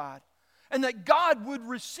glorified, and that God would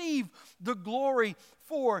receive the glory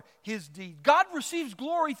for his deed. God receives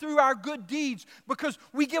glory through our good deeds because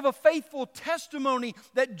we give a faithful testimony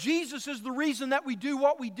that Jesus is the reason that we do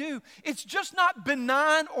what we do. It's just not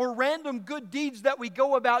benign or random good deeds that we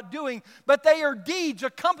go about doing, but they are deeds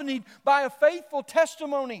accompanied by a faithful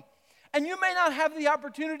testimony. And you may not have the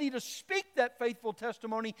opportunity to speak that faithful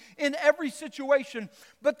testimony in every situation,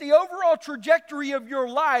 but the overall trajectory of your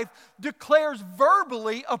life declares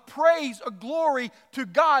verbally a praise, a glory to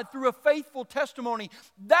God through a faithful testimony.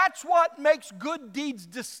 That's what makes good deeds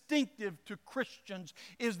distinctive to Christians,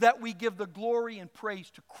 is that we give the glory and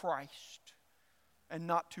praise to Christ and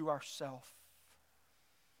not to ourselves.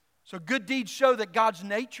 So good deeds show that God's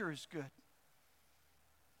nature is good.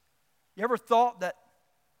 You ever thought that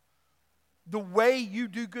the way you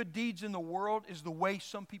do good deeds in the world is the way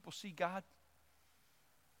some people see God?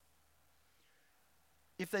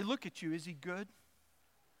 If they look at you, is He good?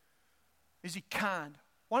 Is He kind?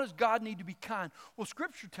 Why does God need to be kind? Well,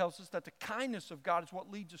 Scripture tells us that the kindness of God is what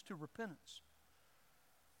leads us to repentance.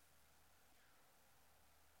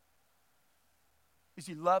 Is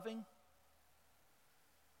He loving?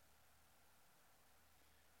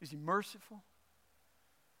 Is He merciful?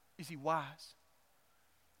 Is He wise?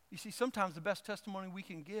 You see, sometimes the best testimony we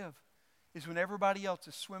can give is when everybody else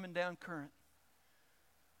is swimming down current,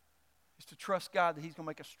 is to trust God that He's going to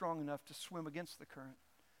make us strong enough to swim against the current,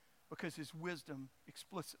 because His wisdom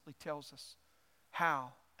explicitly tells us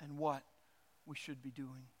how and what we should be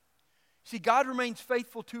doing. See, God remains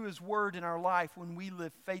faithful to His Word in our life when we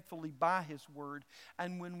live faithfully by His Word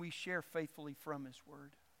and when we share faithfully from His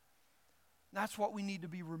Word. That's what we need to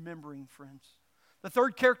be remembering, friends. The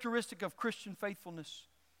third characteristic of Christian faithfulness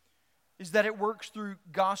is that it works through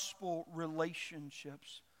gospel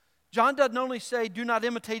relationships. John doesn't only say, "Do not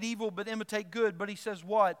imitate evil, but imitate good," but he says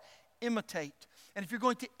what? Imitate. And if you're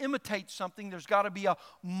going to imitate something, there's got to be a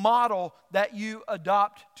model that you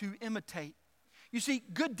adopt to imitate. You see,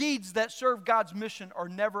 good deeds that serve God's mission are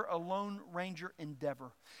never a Lone Ranger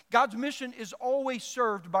endeavor. God's mission is always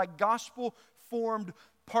served by gospel-formed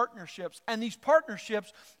partnerships. And these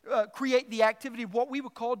partnerships create the activity of what we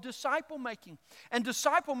would call disciple making. And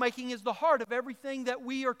disciple making is the heart of everything that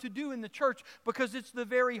we are to do in the church, because it's the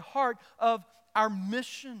very heart of our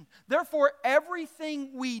mission. Therefore,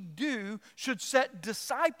 everything we do should set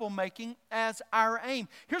disciple making as our aim.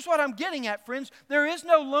 Here's what I'm getting at, friends. There is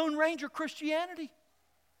no Lone Ranger Christianity.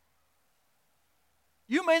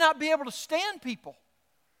 You may not be able to stand people,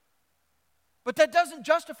 but that doesn't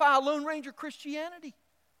justify a Lone Ranger Christianity.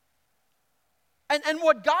 And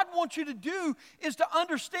what God wants you to do is to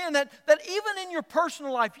understand that even in your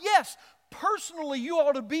personal life, yes, personally you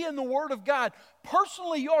ought to be in the Word of God.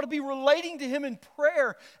 Personally you ought to be relating to Him in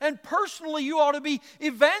prayer. And personally you ought to be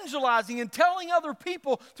evangelizing and telling other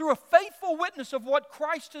people through a faithful witness of what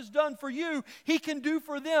Christ has done for you, He can do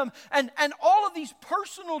for them. And all of these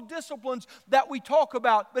personal disciplines that we talk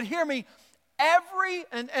about. But hear me,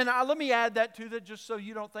 let me add that to that just so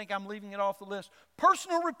you don't think I'm leaving it off the list.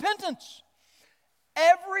 Personal repentance.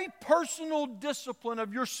 Every personal discipline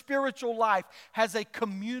of your spiritual life has a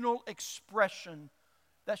communal expression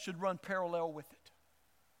that should run parallel with it.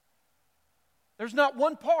 There's not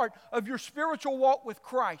one part of your spiritual walk with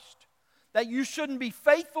Christ that you shouldn't be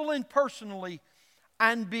faithful in personally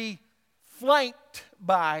and be flanked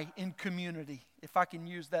by in community, if I can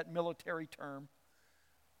use that military term.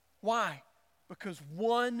 Why? Because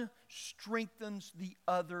one strengthens the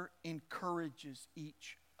other, encourages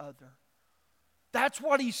each other. That's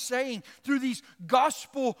what he's saying through these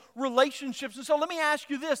gospel relationships. And so let me ask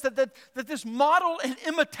you this, that this model and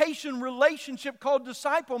imitation relationship called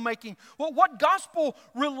disciple making, well, what gospel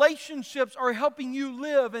relationships are helping you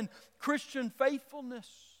live in Christian faithfulness?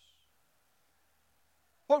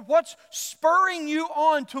 What's spurring you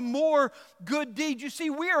on to more good deeds? You see,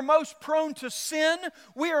 we are most prone to sin.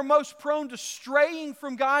 We are most prone to straying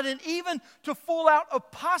from God and even to full-out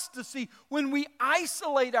apostasy when we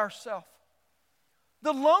isolate ourselves.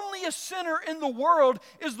 The loneliest sinner in the world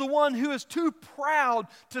is the one who is too proud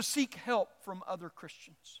to seek help from other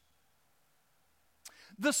Christians.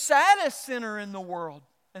 The saddest sinner in the world,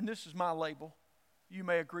 and this is my label, you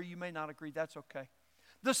may agree, you may not agree, that's okay.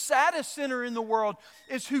 The saddest sinner in the world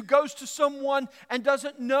is who goes to someone and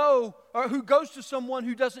doesn't know, or who goes to someone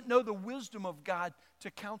who doesn't know the wisdom of God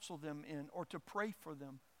to counsel them in or to pray for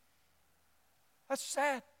them. That's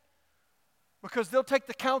sad, because they'll take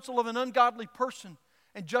the counsel of an ungodly person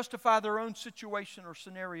and justify their own situation or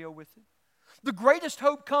scenario with it. The greatest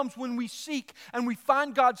hope comes when we seek and we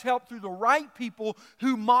find God's help through the right people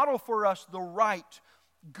who model for us the right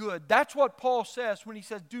good. That's what Paul says when he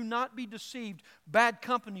says, do not be deceived. Bad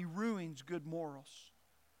company ruins good morals.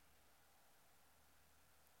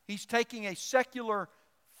 He's taking a secular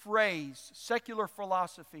phrase, secular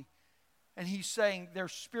philosophy, and he's saying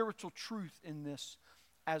there's spiritual truth in this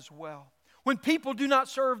as well. When people do not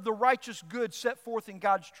serve the righteous good set forth in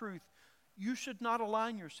God's truth, you should not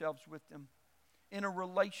align yourselves with them in a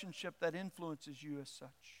relationship that influences you as such.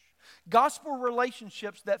 Gospel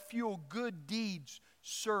relationships that fuel good deeds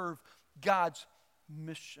serve God's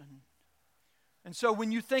mission. And so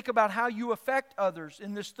when you think about how you affect others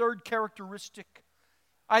in this third characteristic,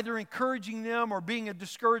 either encouraging them or being a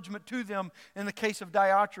discouragement to them in the case of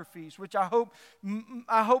Diotrephes, which I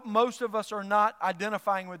hope most of us are not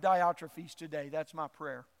identifying with Diotrephes today. That's my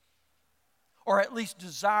prayer. Or at least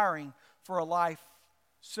desiring for a life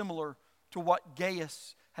similar to what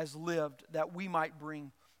Gaius has lived, that we might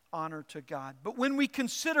bring honor to God. But when we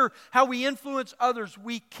consider how we influence others,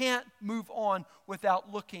 we can't move on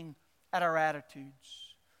without looking at our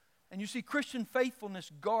attitudes. And you see, Christian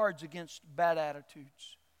faithfulness guards against bad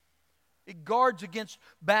attitudes. It guards against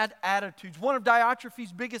bad attitudes. One of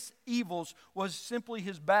Diotrephes' biggest evils was simply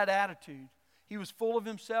his bad attitude. He was full of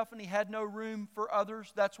himself and he had no room for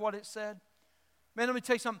others. That's what it said. Man, let me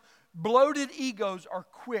tell you something. Bloated egos are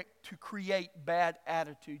quick to create bad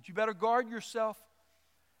attitudes. You better guard yourself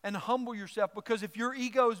and humble yourself, because if your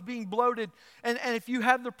ego is being bloated and if you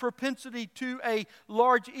have the propensity to a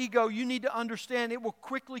large ego, you need to understand it will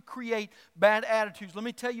quickly create bad attitudes. Let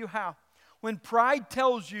me tell you how. When pride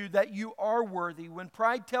tells you that you are worthy, when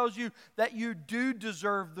pride tells you that you do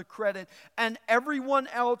deserve the credit, and everyone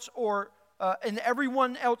else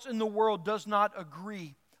in the world does not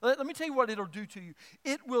agree, let me tell you what it'll do to you.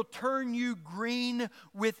 It will turn you green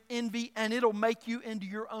with envy, and it'll make you into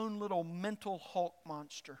your own little mental Hulk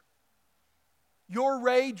monster. Your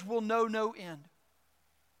rage will know no end,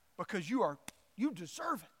 because you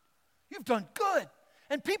deserve it. You've done good,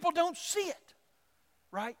 and people don't see it,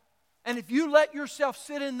 right? And if you let yourself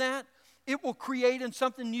sit in that, it will create in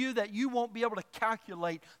something new that you won't be able to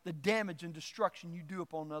calculate the damage and destruction you do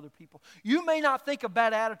upon other people. You may not think of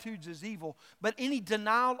bad attitudes as evil, but any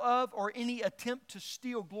denial of or any attempt to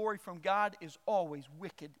steal glory from God is always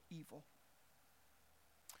wicked evil.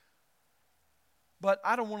 But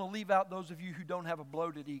I don't want to leave out those of you who don't have a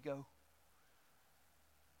bloated ego,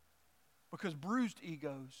 because bruised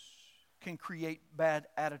egos can create bad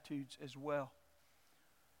attitudes as well.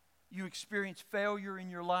 You experience failure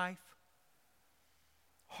in your life.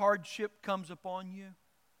 Hardship comes upon you.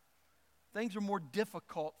 Things are more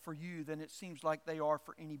difficult for you than it seems like they are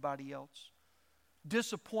for anybody else.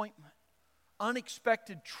 Disappointment,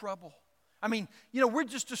 unexpected trouble. I mean, we're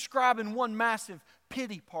just describing one massive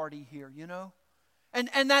pity party here,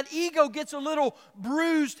 And that ego gets a little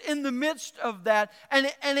bruised in the midst of that, and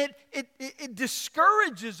it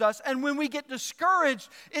discourages us. And when we get discouraged,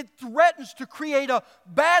 it threatens to create a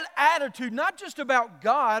bad attitude, not just about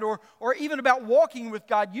God or even about walking with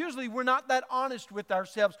God. Usually we're not that honest with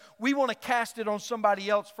ourselves. We want to cast it on somebody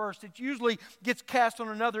else first. It usually gets cast on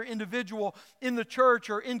another individual in the church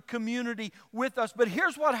or in community with us. But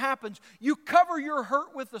here's what happens. You cover your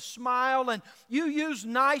hurt with a smile, and you use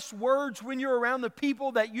nice words when you're around the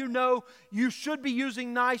people that you know you should be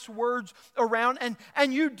using nice words around,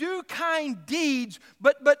 and you do kind deeds,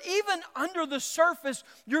 but even under the surface,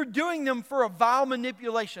 you're doing them for a vile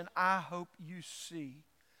manipulation. I hope you see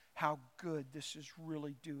how good this is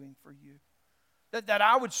really doing for you. that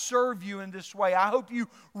I would serve you in this way. I hope you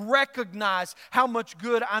recognize how much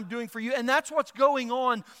good I'm doing for you. And that's what's going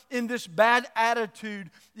on in this bad attitude,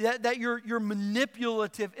 that you're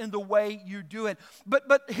manipulative in the way you do it.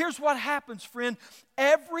 But here's what happens, friend.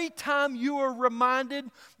 Every time you are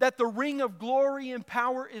reminded that the ring of glory and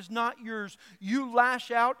power is not yours, you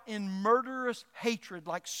lash out in murderous hatred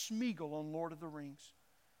like Smeagol on Lord of the Rings.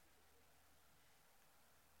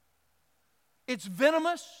 It's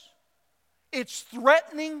venomous. It's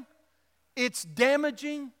threatening, it's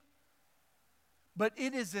damaging, but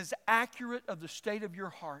it is as accurate of the state of your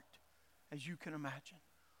heart as you can imagine.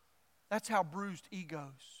 That's how bruised egos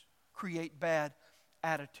create bad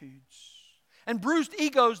attitudes. And bruised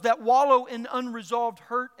egos that wallow in unresolved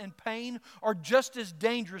hurt and pain are just as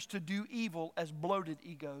dangerous to do evil as bloated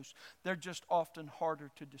egos. They're just often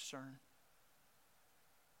harder to discern.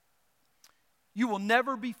 You will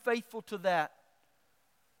never be faithful to that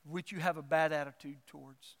which you have a bad attitude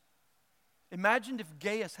towards. Imagine if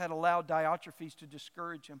Gaius had allowed Diotrephes to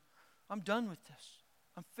discourage him. I'm done with this.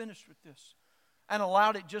 I'm finished with this. And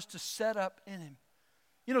allowed it just to set up in him.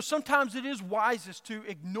 You know, sometimes it is wisest to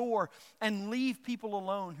ignore and leave people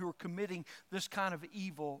alone who are committing this kind of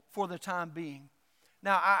evil for the time being.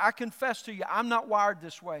 Now, I confess to you, I'm not wired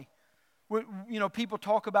this way. You know, people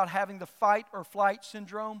talk about having the fight or flight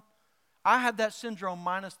syndrome. I have that syndrome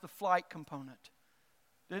minus the flight component.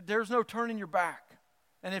 There's no turning your back.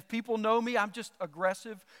 And if people know me, I'm just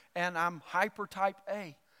aggressive and I'm hyper type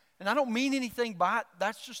A. And I don't mean anything by it.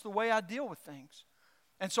 That's just the way I deal with things.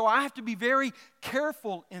 And so I have to be very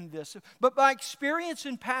careful in this. But my experience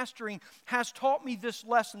in pastoring has taught me this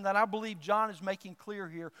lesson that I believe John is making clear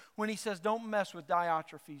here when he says, don't mess with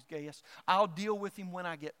Diotrephes, Gaius. I'll deal with him when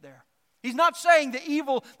I get there. He's not saying the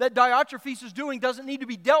evil that Diotrephes is doing doesn't need to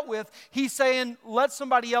be dealt with. He's saying, let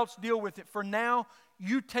somebody else deal with it. For now,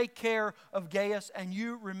 you take care of Gaius and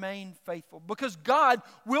you remain faithful. Because God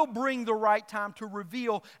will bring the right time to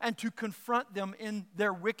reveal and to confront them in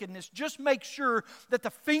their wickedness. Just make sure that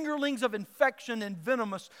the fingerlings of infection and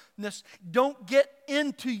venomousness don't get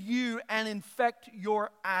into you and infect your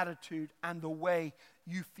attitude and the way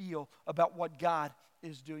you feel about what God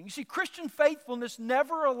is doing. You see, Christian faithfulness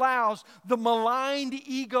never allows the maligned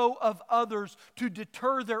ego of others to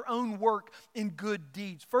deter their own work in good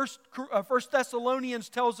deeds. First Thessalonians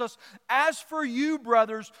tells us, as for you,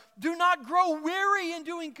 brothers, do not grow weary in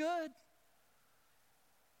doing good.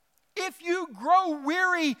 If you grow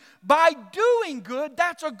weary by doing good,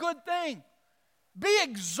 that's a good thing. Be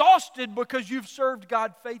exhausted because you've served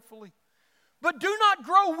God faithfully. But do not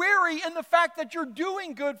grow weary in the fact that you're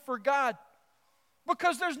doing good for God.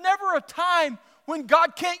 Because there's never a time when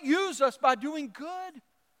God can't use us by doing good.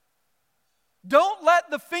 Don't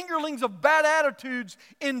let the fingerlings of bad attitudes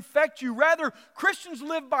infect you. Rather, Christians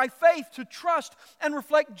live by faith to trust and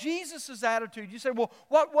reflect Jesus' attitude. You say, well,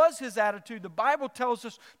 what was his attitude? The Bible tells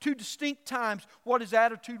us two distinct times what his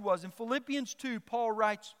attitude was. In Philippians 2, Paul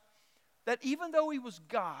writes that even though he was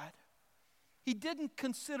God, he didn't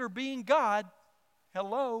consider being God,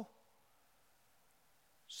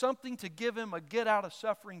 something to give him a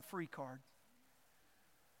get-out-of-suffering-free card.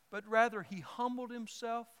 But rather, he humbled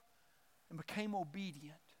himself and became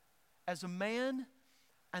obedient as a man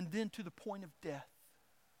and then to the point of death.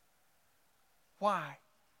 Why?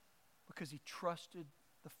 Because he trusted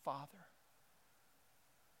the Father.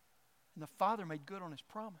 And the Father made good on his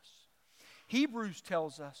promise. Hebrews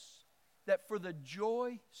tells us that for the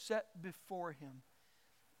joy set before him,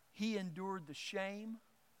 he endured the shame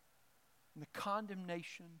and the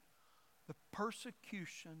condemnation, the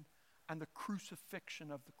persecution, and the crucifixion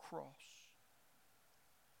of the cross.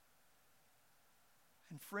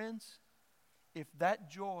 And friends, if that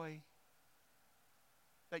joy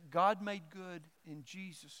that God made good in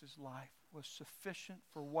Jesus' life was sufficient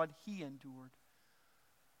for what he endured,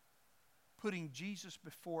 putting Jesus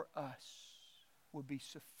before us would be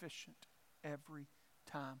sufficient every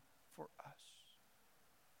time for us.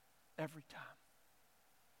 Every time.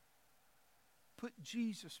 Put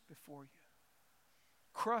Jesus before you.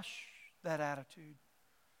 Crush that attitude.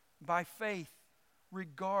 By faith,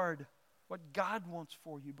 regard what God wants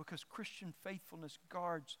for you, because Christian faithfulness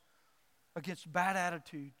guards against bad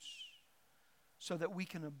attitudes so that we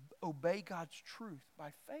can obey God's truth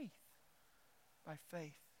by faith. By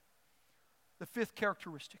faith. The fifth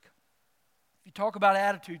characteristic. If you talk about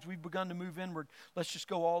attitudes, we've begun to move inward. Let's just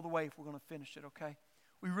go all the way if we're going to finish it, okay?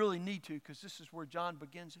 We really need to, because this is where John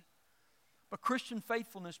begins it. But Christian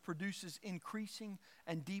faithfulness produces increasing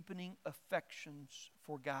and deepening affections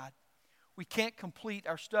for God. We can't complete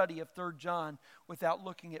our study of 3 John without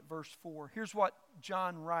looking at verse 4. Here's what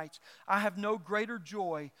John writes. I have no greater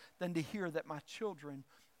joy than to hear that my children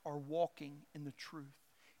are walking in the truth.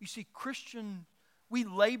 You see, we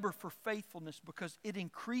labor for faithfulness because it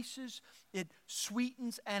increases, it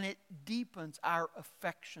sweetens, and it deepens our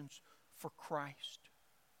affections for Christ.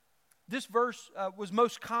 This verse was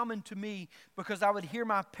most common to me because I would hear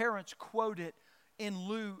my parents quote it in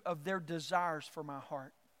lieu of their desires for my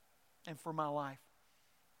heart and for my life.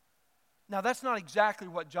 Now, that's not exactly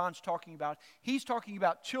what John's talking about. He's talking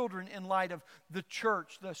about children in light of the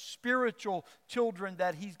church, the spiritual children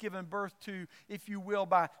that he's given birth to, if you will,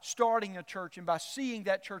 by starting a church and by seeing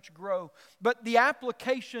that church grow. But the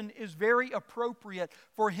application is very appropriate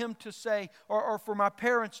for him to say, or for my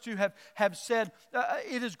parents to have said,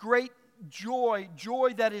 it is great joy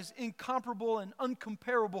that is incomparable and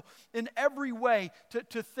uncomparable in every way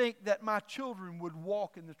to think that my children would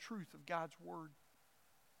walk in the truth of God's Word.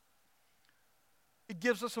 It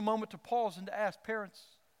gives us a moment to pause and to ask, parents,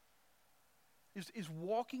 is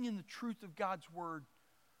walking in the truth of God's Word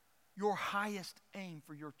your highest aim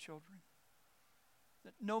for your children?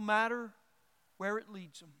 That no matter where it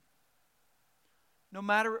leads them, no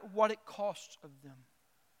matter what it costs of them,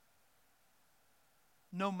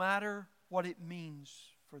 no matter what it means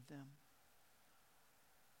for them.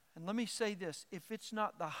 And let me say this, if it's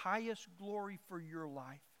not the highest glory for your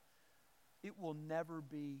life, it will never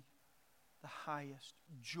be the highest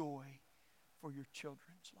joy for your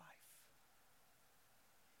children's life.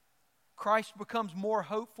 Christ becomes more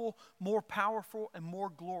hopeful, more powerful, and more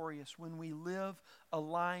glorious when we live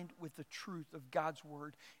aligned with the truth of God's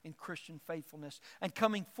Word in Christian faithfulness. And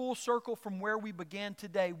coming full circle from where we began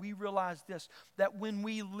today, we realize this, that when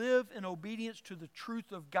we live in obedience to the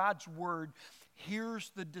truth of God's Word,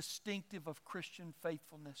 here's the distinctive of Christian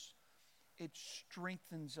faithfulness. It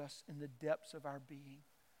strengthens us in the depths of our being.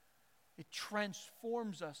 It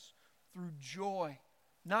transforms us through joy,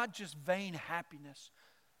 not just vain happiness,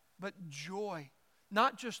 but joy,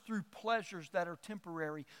 not just through pleasures that are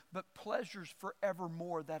temporary, but pleasures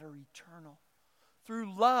forevermore that are eternal.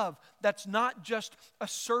 Through love that's not just a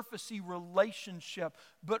surfacey relationship,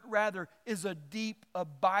 but rather is a deep,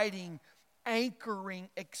 abiding, anchoring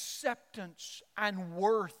acceptance and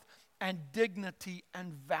worth and dignity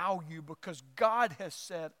and value because God has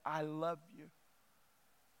said, I love you.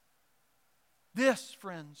 This,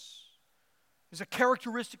 friends, is a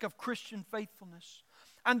characteristic of Christian faithfulness.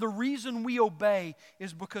 And the reason we obey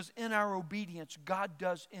is because in our obedience, God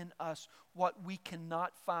does in us what we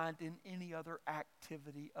cannot find in any other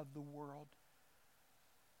activity of the world.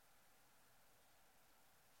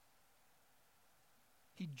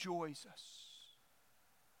 He joys us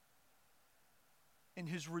in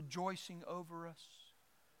His rejoicing over us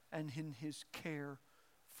and in His care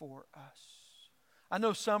for us. I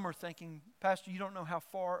know some are thinking, Pastor, you don't know how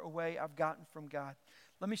far away I've gotten from God.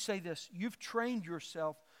 Let me say this. You've trained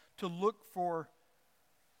yourself to look for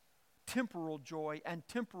temporal joy and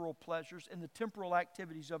temporal pleasures in the temporal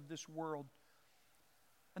activities of this world.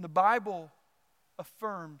 And the Bible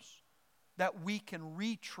affirms that we can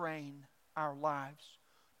retrain our lives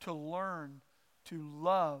to learn to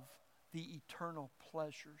love the eternal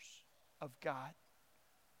pleasures of God.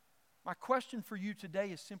 My question for you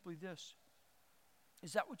today is simply this.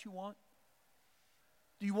 Is that what you want?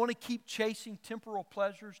 Do you want to keep chasing temporal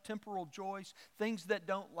pleasures, temporal joys, things that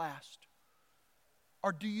don't last?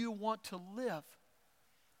 Or do you want to live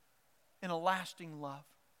in a lasting love,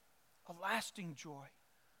 a lasting joy,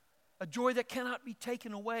 a joy that cannot be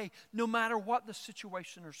taken away no matter what the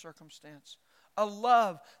situation or circumstance? A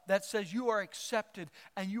love that says you are accepted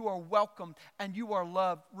and you are welcomed and you are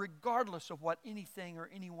loved regardless of what anything or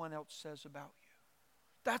anyone else says about you.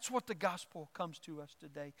 That's what the gospel comes to us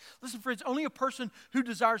today. Listen, friends, only a person who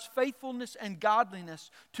desires faithfulness and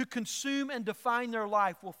godliness to consume and define their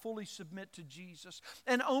life will fully submit to Jesus.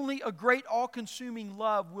 And only a great all-consuming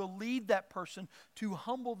love will lead that person to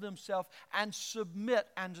humble themselves and submit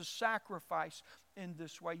and to sacrifice in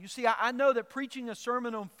this way. You see, I know that preaching a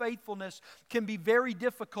sermon on faithfulness can be very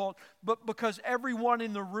difficult, but because everyone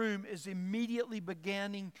in the room is immediately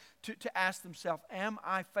beginning to ask themselves, am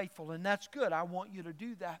I faithful? And that's good. I want you to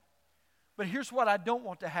do that. But here's what I don't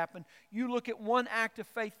want to happen. You look at one act of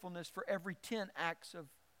faithfulness for every 10 acts of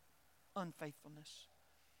unfaithfulness.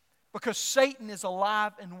 Because Satan is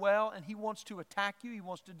alive and well, and he wants to attack you, he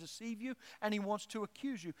wants to deceive you, and he wants to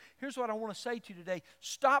accuse you. Here's what I want to say to you today.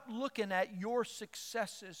 Stop looking at your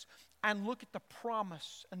successes and look at the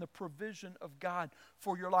promise and the provision of God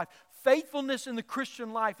for your life. Faithfulness in the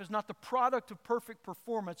Christian life is not the product of perfect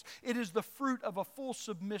performance. It is the fruit of a full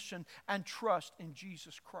submission and trust in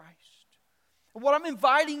Jesus Christ. And what I'm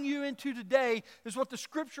inviting you into today is what the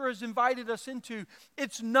Scripture has invited us into.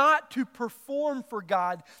 It's not to perform for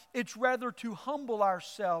God. It's rather to humble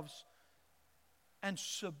ourselves and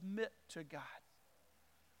submit to God.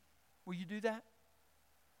 Will you do that?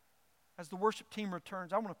 As the worship team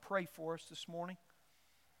returns, I want to pray for us this morning.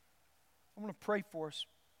 I want to pray for us.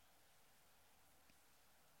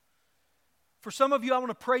 For some of you, I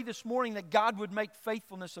want to pray this morning that God would make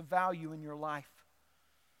faithfulness a value in your life.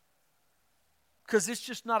 Because it's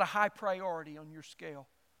just not a high priority on your scale.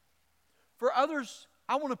 For others,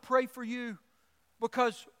 I want to pray for you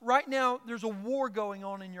because right now there's a war going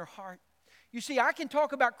on in your heart. You see, I can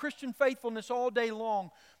talk about Christian faithfulness all day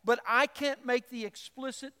long, but I can't make the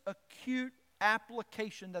explicit, acute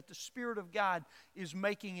application that the Spirit of God is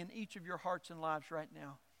making in each of your hearts and lives right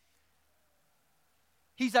now.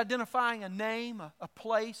 He's identifying a name, a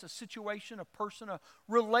place, a situation, a person, a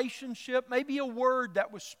relationship, maybe a word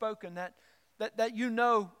that was spoken that you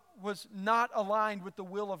know was not aligned with the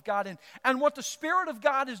will of God. And what the Spirit of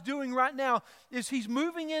God is doing right now is He's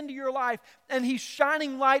moving into your life and He's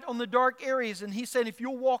shining light on the dark areas. And He's saying, if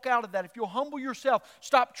you'll walk out of that, if you'll humble yourself,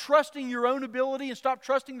 stop trusting your own ability and stop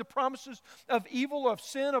trusting the promises of evil, of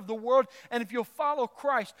sin, of the world, and if you'll follow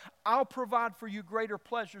Christ, I'll provide for you greater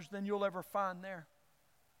pleasures than you'll ever find there.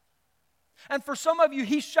 And for some of you,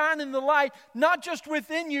 He's shining the light, not just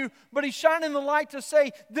within you, but He's shining the light to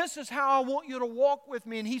say, this is how I want you to walk with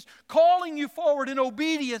me. And He's calling you forward in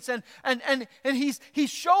obedience. And He's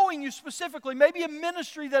showing you specifically maybe a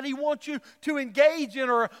ministry that He wants you to engage in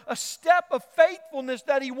or a step of faithfulness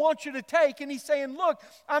that He wants you to take. And He's saying, look,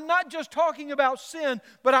 I'm not just talking about sin,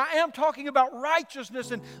 but I am talking about righteousness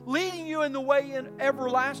and leading you in the way in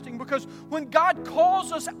everlasting. Because when God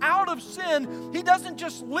calls us out of sin, He doesn't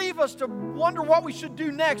just leave us to wonder what we should do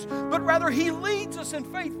next, but rather He leads us in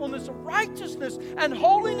faithfulness of righteousness and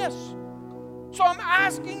holiness. So I'm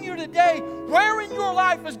asking you today, where in your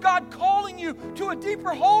life is God calling you to a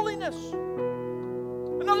deeper holiness?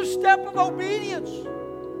 Another step of obedience.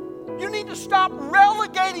 You need to stop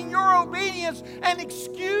relegating your obedience and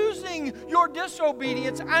excusing your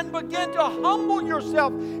disobedience and begin to humble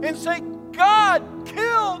yourself and say, God,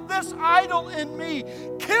 kill this idol in me,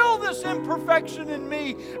 kill this imperfection in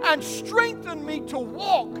me, and strengthen me to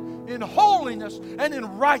walk in holiness and in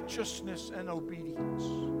righteousness and obedience.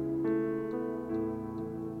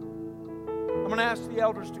 I'm going to ask the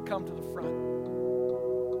elders to come to the front.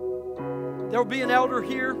 There will be an elder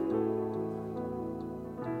here, and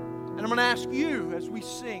I'm going to ask you as we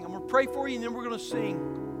sing. I'm going to pray for you, and then we're going to sing.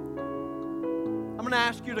 I'm going to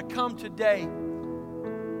ask you to come today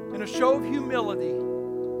in a show of humility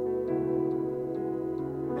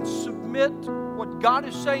and submit what God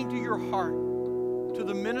is saying to your heart to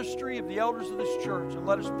the ministry of the elders of this church, and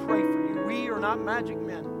let us pray for you. We are not magic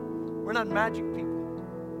men. We're not magic people.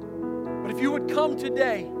 But if you would come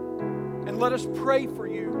today and let us pray for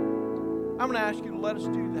you, I'm going to ask you to let us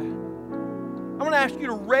do that. I'm going to ask you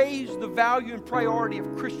to raise the value and priority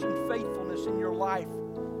of Christian faithfulness in your life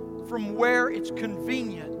from where it's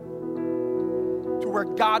convenient to where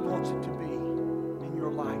God wants it to be in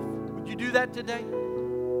your life. Would you do that today?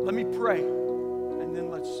 Let me pray, and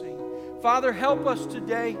then let's sing. Father, help us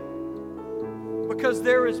today, because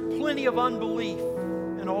there is plenty of unbelief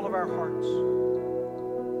in all of our hearts.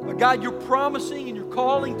 But God, you're promising and you're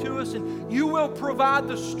calling to us, and you will provide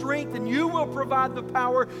the strength and you will provide the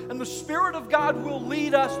power, and the Spirit of God will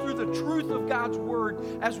lead us through the truth of God's Word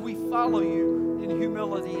as we follow you in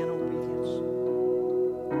humility and obedience.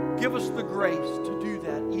 Give us the grace to do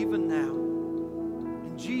that even now.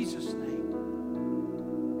 In Jesus' name.